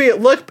 It could be.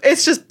 Look,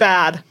 it's just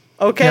bad.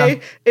 Okay,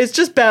 Yeah. It's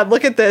just bad.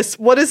 Look at this.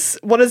 What is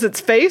its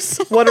face?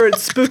 What are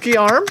its spooky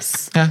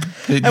arms? Yeah.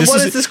 And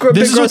what is this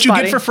This is what you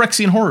body? get for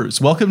Phyrexian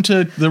horrors. Welcome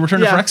to the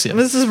return of Phyrexia.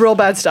 This is real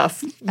bad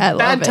stuff. I love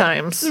Bad it.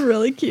 times. It's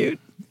really cute.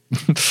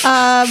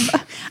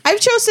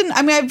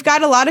 I've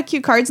got a lot of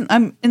cute cards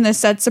in this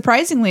set,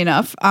 surprisingly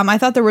enough. I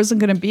thought there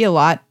wasn't going to be a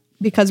lot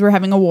because we're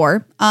having a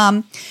war.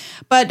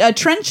 But a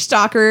Trench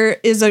Stalker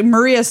is a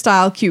Maria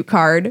style cute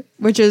card,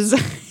 which is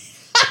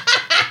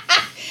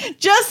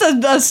just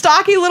a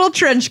stocky little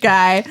trench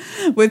guy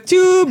with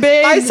two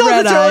big I saw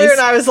red this eyes. earlier and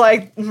I was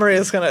like,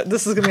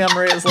 this is gonna be on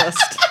Maria's list.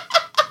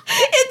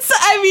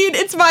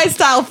 It's my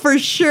style for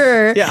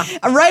sure. Yeah.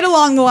 Right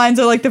along the lines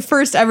of like the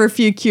first ever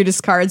few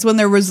cutest cards when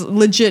there was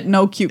legit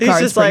no cute He's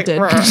cards just like,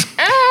 printed.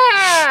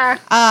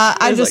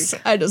 I just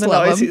the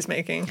love noise them. he's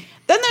making.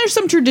 Then there's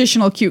some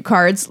traditional cute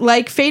cards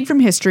like Fade from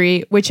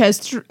History, which has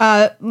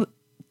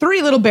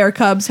three little bear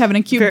cubs having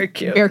a Very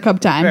cute. bear cub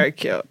time. Very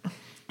cute.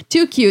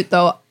 Too cute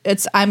though.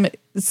 It's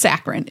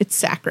saccharine. It's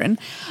saccharine.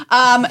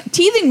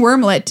 Teething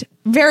Wormlet,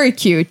 very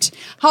cute.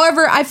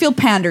 However, I feel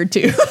pandered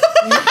to.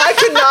 I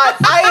could not.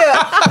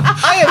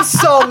 I am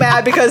so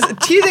mad because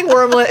Teething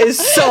Wormlet is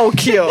so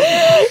cute.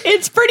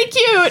 It's pretty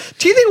cute.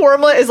 Teething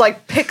Wormlet is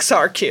like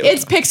Pixar cute.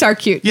 It's Pixar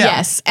cute, Yeah.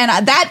 yes.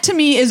 And that to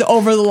me is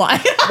over the line.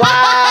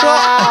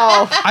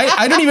 Wow.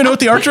 I don't even know what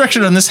the art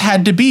direction on this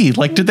had to be.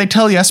 Like, did they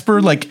tell Jesper,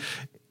 like,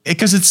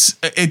 because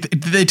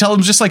they tell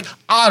him just like,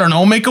 I don't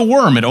know, make a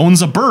worm. It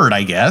owns a bird,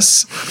 I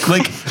guess.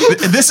 Like,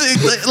 this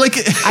is like.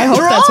 I hope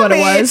that's what it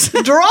was.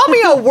 Draw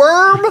me a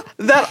worm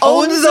that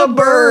owns a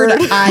bird.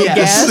 I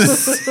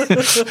Yes.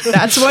 guess.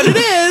 That's what it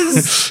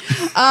is.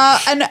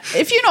 And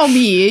if you know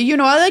me, you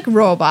know I like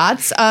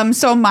robots.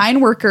 So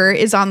Mine Worker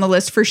is on the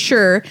list for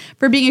sure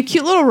for being a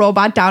cute little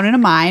robot down in a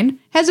mine.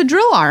 Has a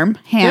drill arm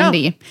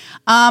handy.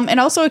 And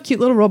also a cute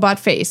little robot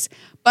face.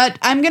 But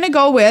I'm going to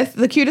go with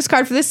the cutest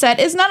card for this set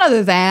is none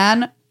other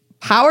than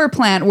Power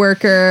Plant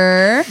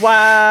Worker.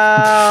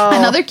 Wow.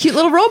 Another cute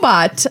little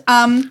robot.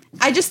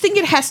 I just think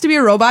it has to be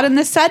a robot in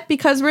this set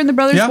because we're in the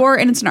Brothers War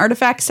and it's an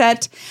artifact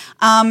set.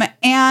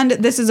 And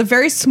this is a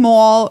very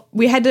small.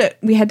 We had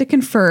to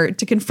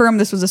confirm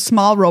this was a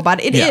small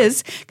robot. It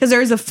is because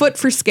there is a foot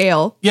for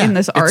scale in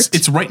this art.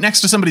 It's right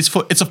next to somebody's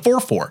foot. It's a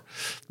 4/4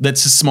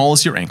 that's as small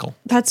as your ankle.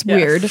 That's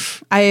weird.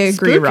 I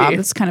agree, Spooky. Rob.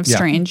 It's kind of Yeah.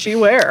 strange.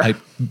 Beware.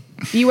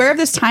 Beware of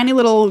this tiny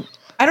little.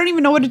 I don't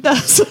even know what it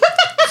does.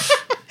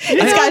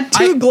 It's got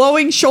two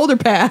glowing shoulder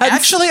pads.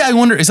 Actually, I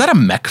wonder, is that a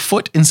mech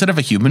foot instead of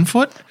a human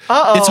foot?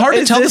 Uh-oh. It's hard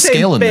to tell the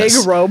scale in this.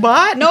 Big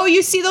robot? No,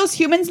 you see those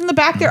humans in the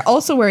back? They're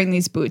also wearing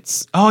these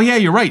boots. Oh yeah,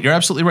 you're right. You're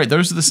absolutely right.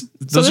 Those are the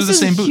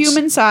same boots.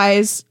 Human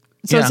size,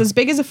 so it's Yeah. as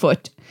big as a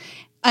foot.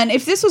 And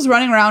if this was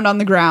running around on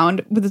the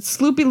ground with its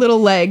sloopy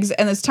little legs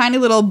and its tiny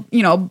little,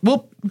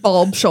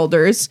 bulb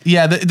shoulders.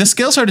 Yeah, the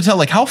scale's hard to tell.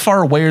 Like, how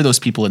far away are those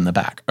people in the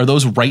back? Are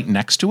those right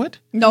next to it?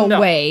 No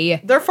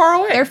way. They're far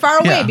away. They're far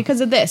away Yeah.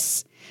 because of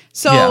this.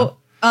 So,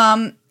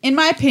 in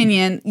my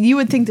opinion, you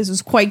would think this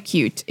was quite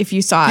cute if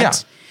you saw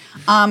it.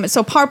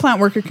 So Power Plant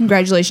Worker,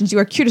 congratulations. You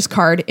are cutest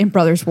card in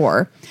Brothers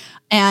War.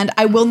 And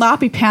I will not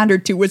be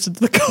pandered to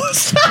Wizards of the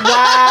Coast.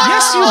 Wow.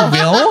 Yes, you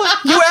will.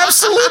 You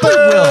absolutely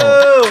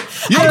will.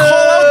 You'll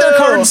call out their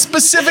card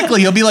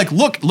specifically. You'll be like,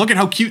 look at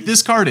how cute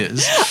this card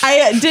is.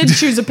 I did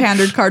choose a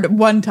pandered card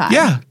one time.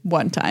 Yeah.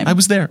 One time. I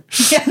was there.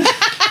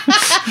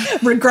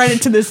 Regret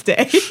it to this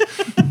day.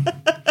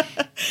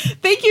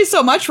 Thank you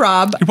so much,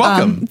 Rob. You're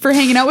welcome. For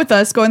hanging out with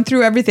us, going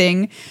through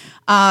everything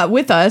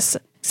with us.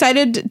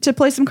 excited to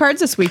play some cards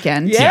this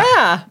weekend.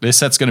 Yeah. This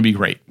set's going to be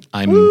great.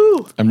 I'm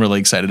really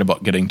excited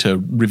about getting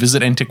to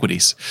revisit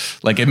antiquities.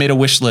 Like I made a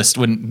wish list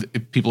when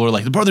people were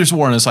like, the Brothers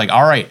War, and it's like,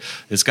 all right,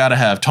 it's got to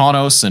have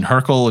Tawnos and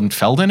Hurkyle and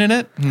Felden in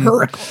it.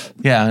 Hurkyle.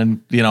 Yeah,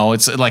 and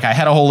it's like I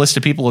had a whole list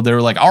of people. They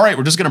were like, all right,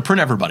 we're just going to print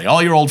everybody,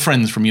 all your old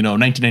friends from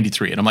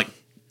 1993, and I'm like,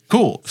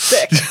 cool.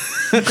 Sick.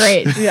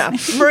 Great. Yeah.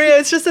 Maria,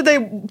 it's just that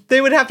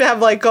they would have to have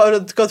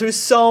go through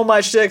so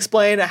much to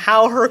explain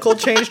how Hurkyle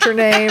changed her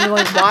name and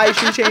like why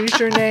she changed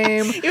her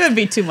name. It would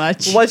be too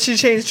much. What she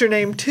changed her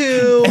name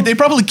to. And they'd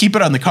probably keep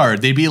it on the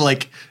card. They'd be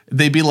like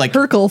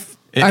Hurkyle.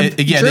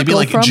 They'd be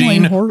like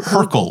Jane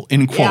Hurkyle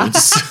in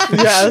quotes.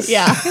 Yes.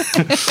 Yeah.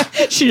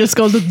 She just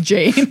goes with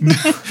Jane.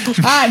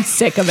 I'm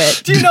sick of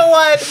it. Do you know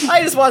what?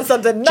 I just want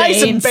something nice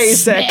Jane and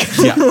basic.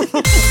 Smith.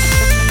 Yeah.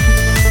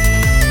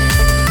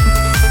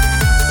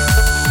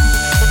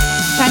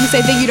 Time to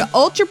say thank you to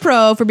Ultra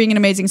Pro for being an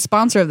amazing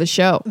sponsor of the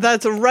show.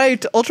 That's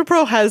right. Ultra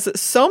Pro has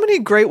so many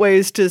great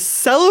ways to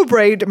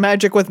celebrate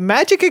magic with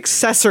magic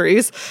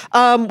accessories.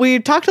 We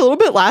talked a little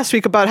bit last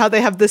week about how they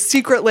have the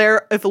secret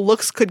lair if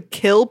looks could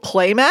kill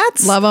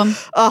playmats. Love them.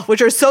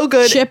 Which are so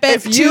good. Ship it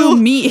if to you,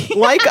 me.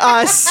 like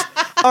us,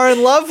 are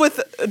in love with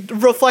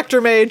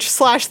Reflector Mage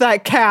 /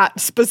 that cat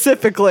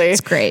specifically.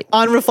 It's great.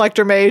 On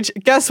Reflector Mage,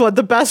 guess what?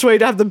 The best way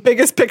to have the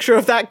biggest picture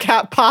of that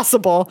cat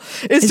possible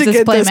is to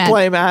get this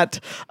playmat.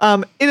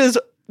 It is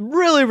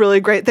really, really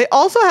great. They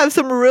also have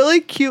some really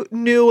cute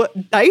new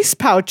dice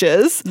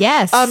pouches.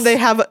 Yes. They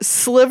have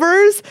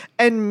slivers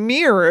and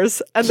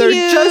mirrors, and they're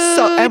just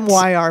so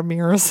MYR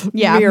mirrors.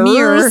 Yeah,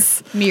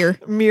 mirrors.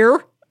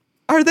 mirror.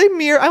 Are they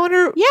mirror? I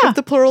wonder if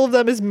the plural of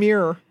them is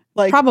mirror.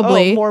 Like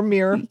probably more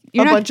mirror.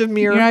 Bunch of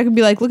mirror. You're not gonna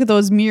be like, look at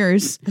those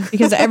mirrors,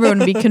 because everyone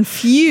would be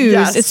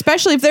confused,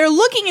 especially if they're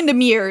looking into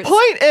mirrors.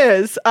 Point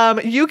is,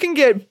 you can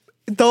get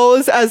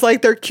those as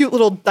like their cute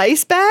little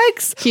dice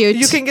bags. Cute.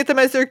 You can get them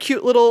as their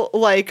cute little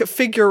like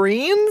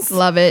figurines.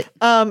 Love it.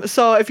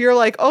 So if you're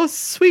like, oh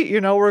sweet,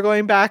 we're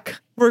going back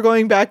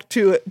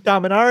to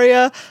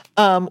Dominaria.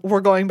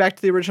 We're going back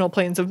to the original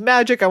Planes of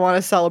Magic. I want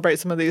to celebrate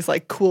some of these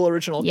like cool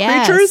original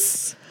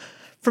creatures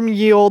from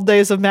ye old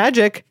days of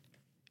magic.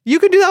 You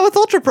can do that with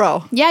Ultra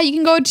Pro. Yeah, you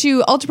can go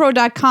to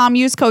ultrapro.com,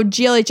 use code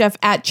GLHF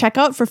at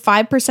checkout for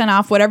 5%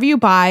 off whatever you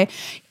buy.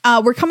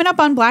 We're coming up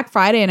on Black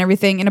Friday and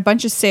everything, and a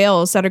bunch of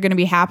sales that are going to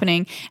be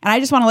happening. And I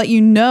just want to let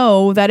you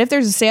know that if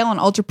there's a sale on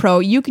Ultra Pro,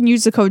 you can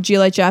use the code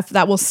GLHF.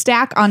 That will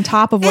stack on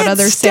top of what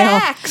other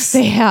sales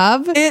they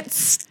have. It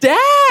stacks.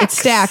 It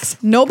stacks.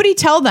 Nobody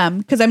tell them,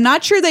 because I'm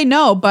not sure they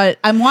know, but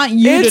I want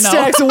you to know. It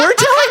stacks. We're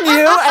telling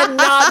you and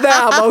not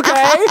them,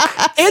 okay?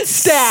 It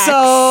stacks.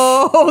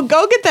 So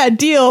go get that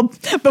deal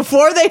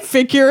before they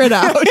figure it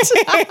out.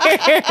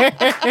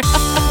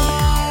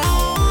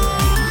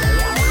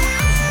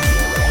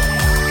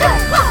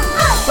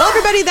 Well,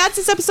 everybody, that's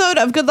this episode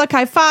of Good Luck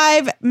High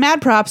Five.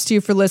 Mad props to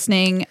you for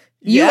listening.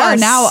 You are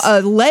now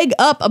a leg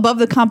up above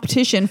the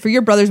competition for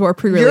your Brothers War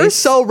pre-release. You're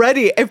so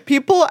ready. If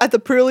people at the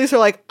pre-release are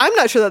like, I'm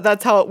not sure that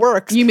that's how it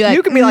works. You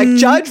can be like,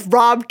 Judge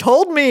Rob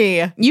told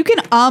me. You can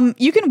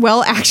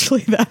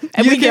actually them,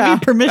 and we give you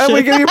permission. And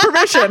we give you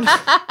permission.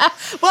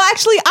 Well,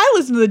 actually, I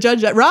listened to the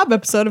Judge Rob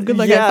episode of Good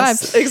Luck High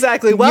Five.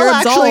 Exactly. Well,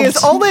 actually,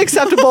 it's only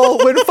acceptable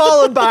when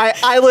followed by,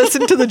 I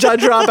listened to the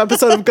Judge Rob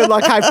episode of Good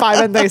Luck High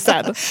Five, and they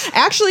said.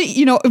 Actually,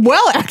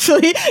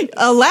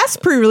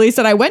 last pre-release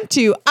that I went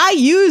to, I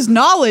used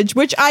knowledge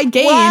which I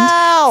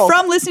gained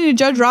from listening to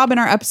Judge Rob in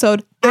our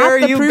episode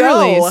at the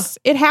pre-release.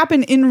 It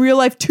happened in real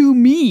life to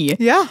me.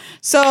 Yeah.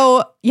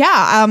 So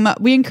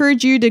we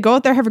encourage you to go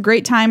out there, have a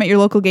great time at your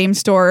local game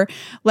store.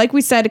 Like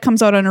we said, it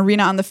comes out on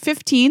Arena on the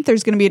 15th.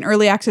 There's going to be an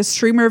early access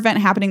streamer event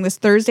happening this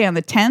Thursday on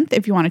the 10th,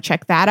 if you want to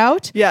check that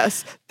out.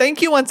 Yes.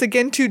 Thank you once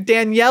again to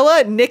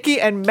Daniela, Nikki,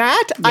 and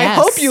Matt. Yes. I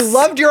hope you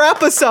loved your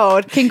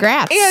episode.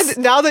 Congrats. And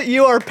now that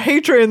you are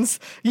patrons,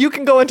 you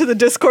can go into the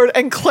Discord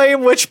and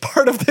claim which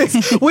part of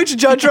this, which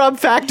Judge Rob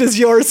fact is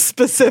yours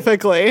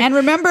specifically. And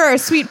remember our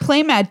sweet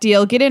playmat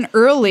deal. Get in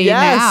early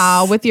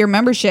now with your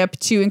membership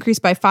to increase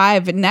by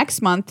 5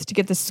 next month to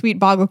get the sweet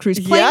Boggle Cruise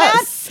playmat.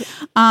 Yes.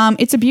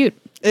 It's a beaut.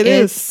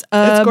 It's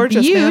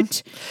gorgeous,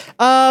 beaut.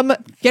 Man.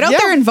 Get out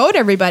there and vote,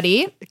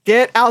 everybody.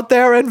 Get out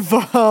there and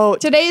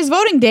vote. Today is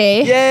voting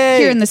day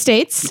here in the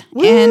States.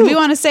 Woo. And we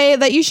want to say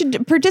that you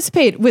should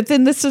participate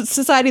within the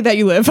society that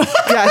you live.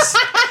 Yes.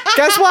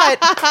 Guess what?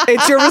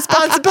 It's your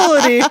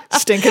responsibility.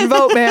 Stinking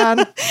vote,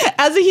 man.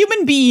 As a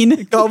human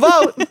being. Go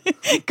vote.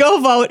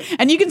 Go vote.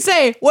 And you can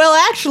say, well,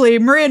 actually,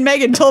 Maria and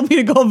Megan told me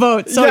to go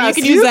vote. So you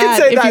can use that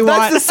if you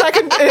want. That's the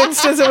second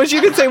instance in which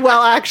you can say,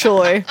 well,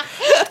 actually.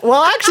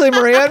 Well, actually,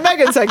 Maria and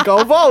Megan said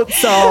go vote.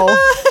 So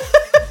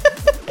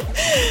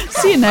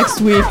see you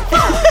next week.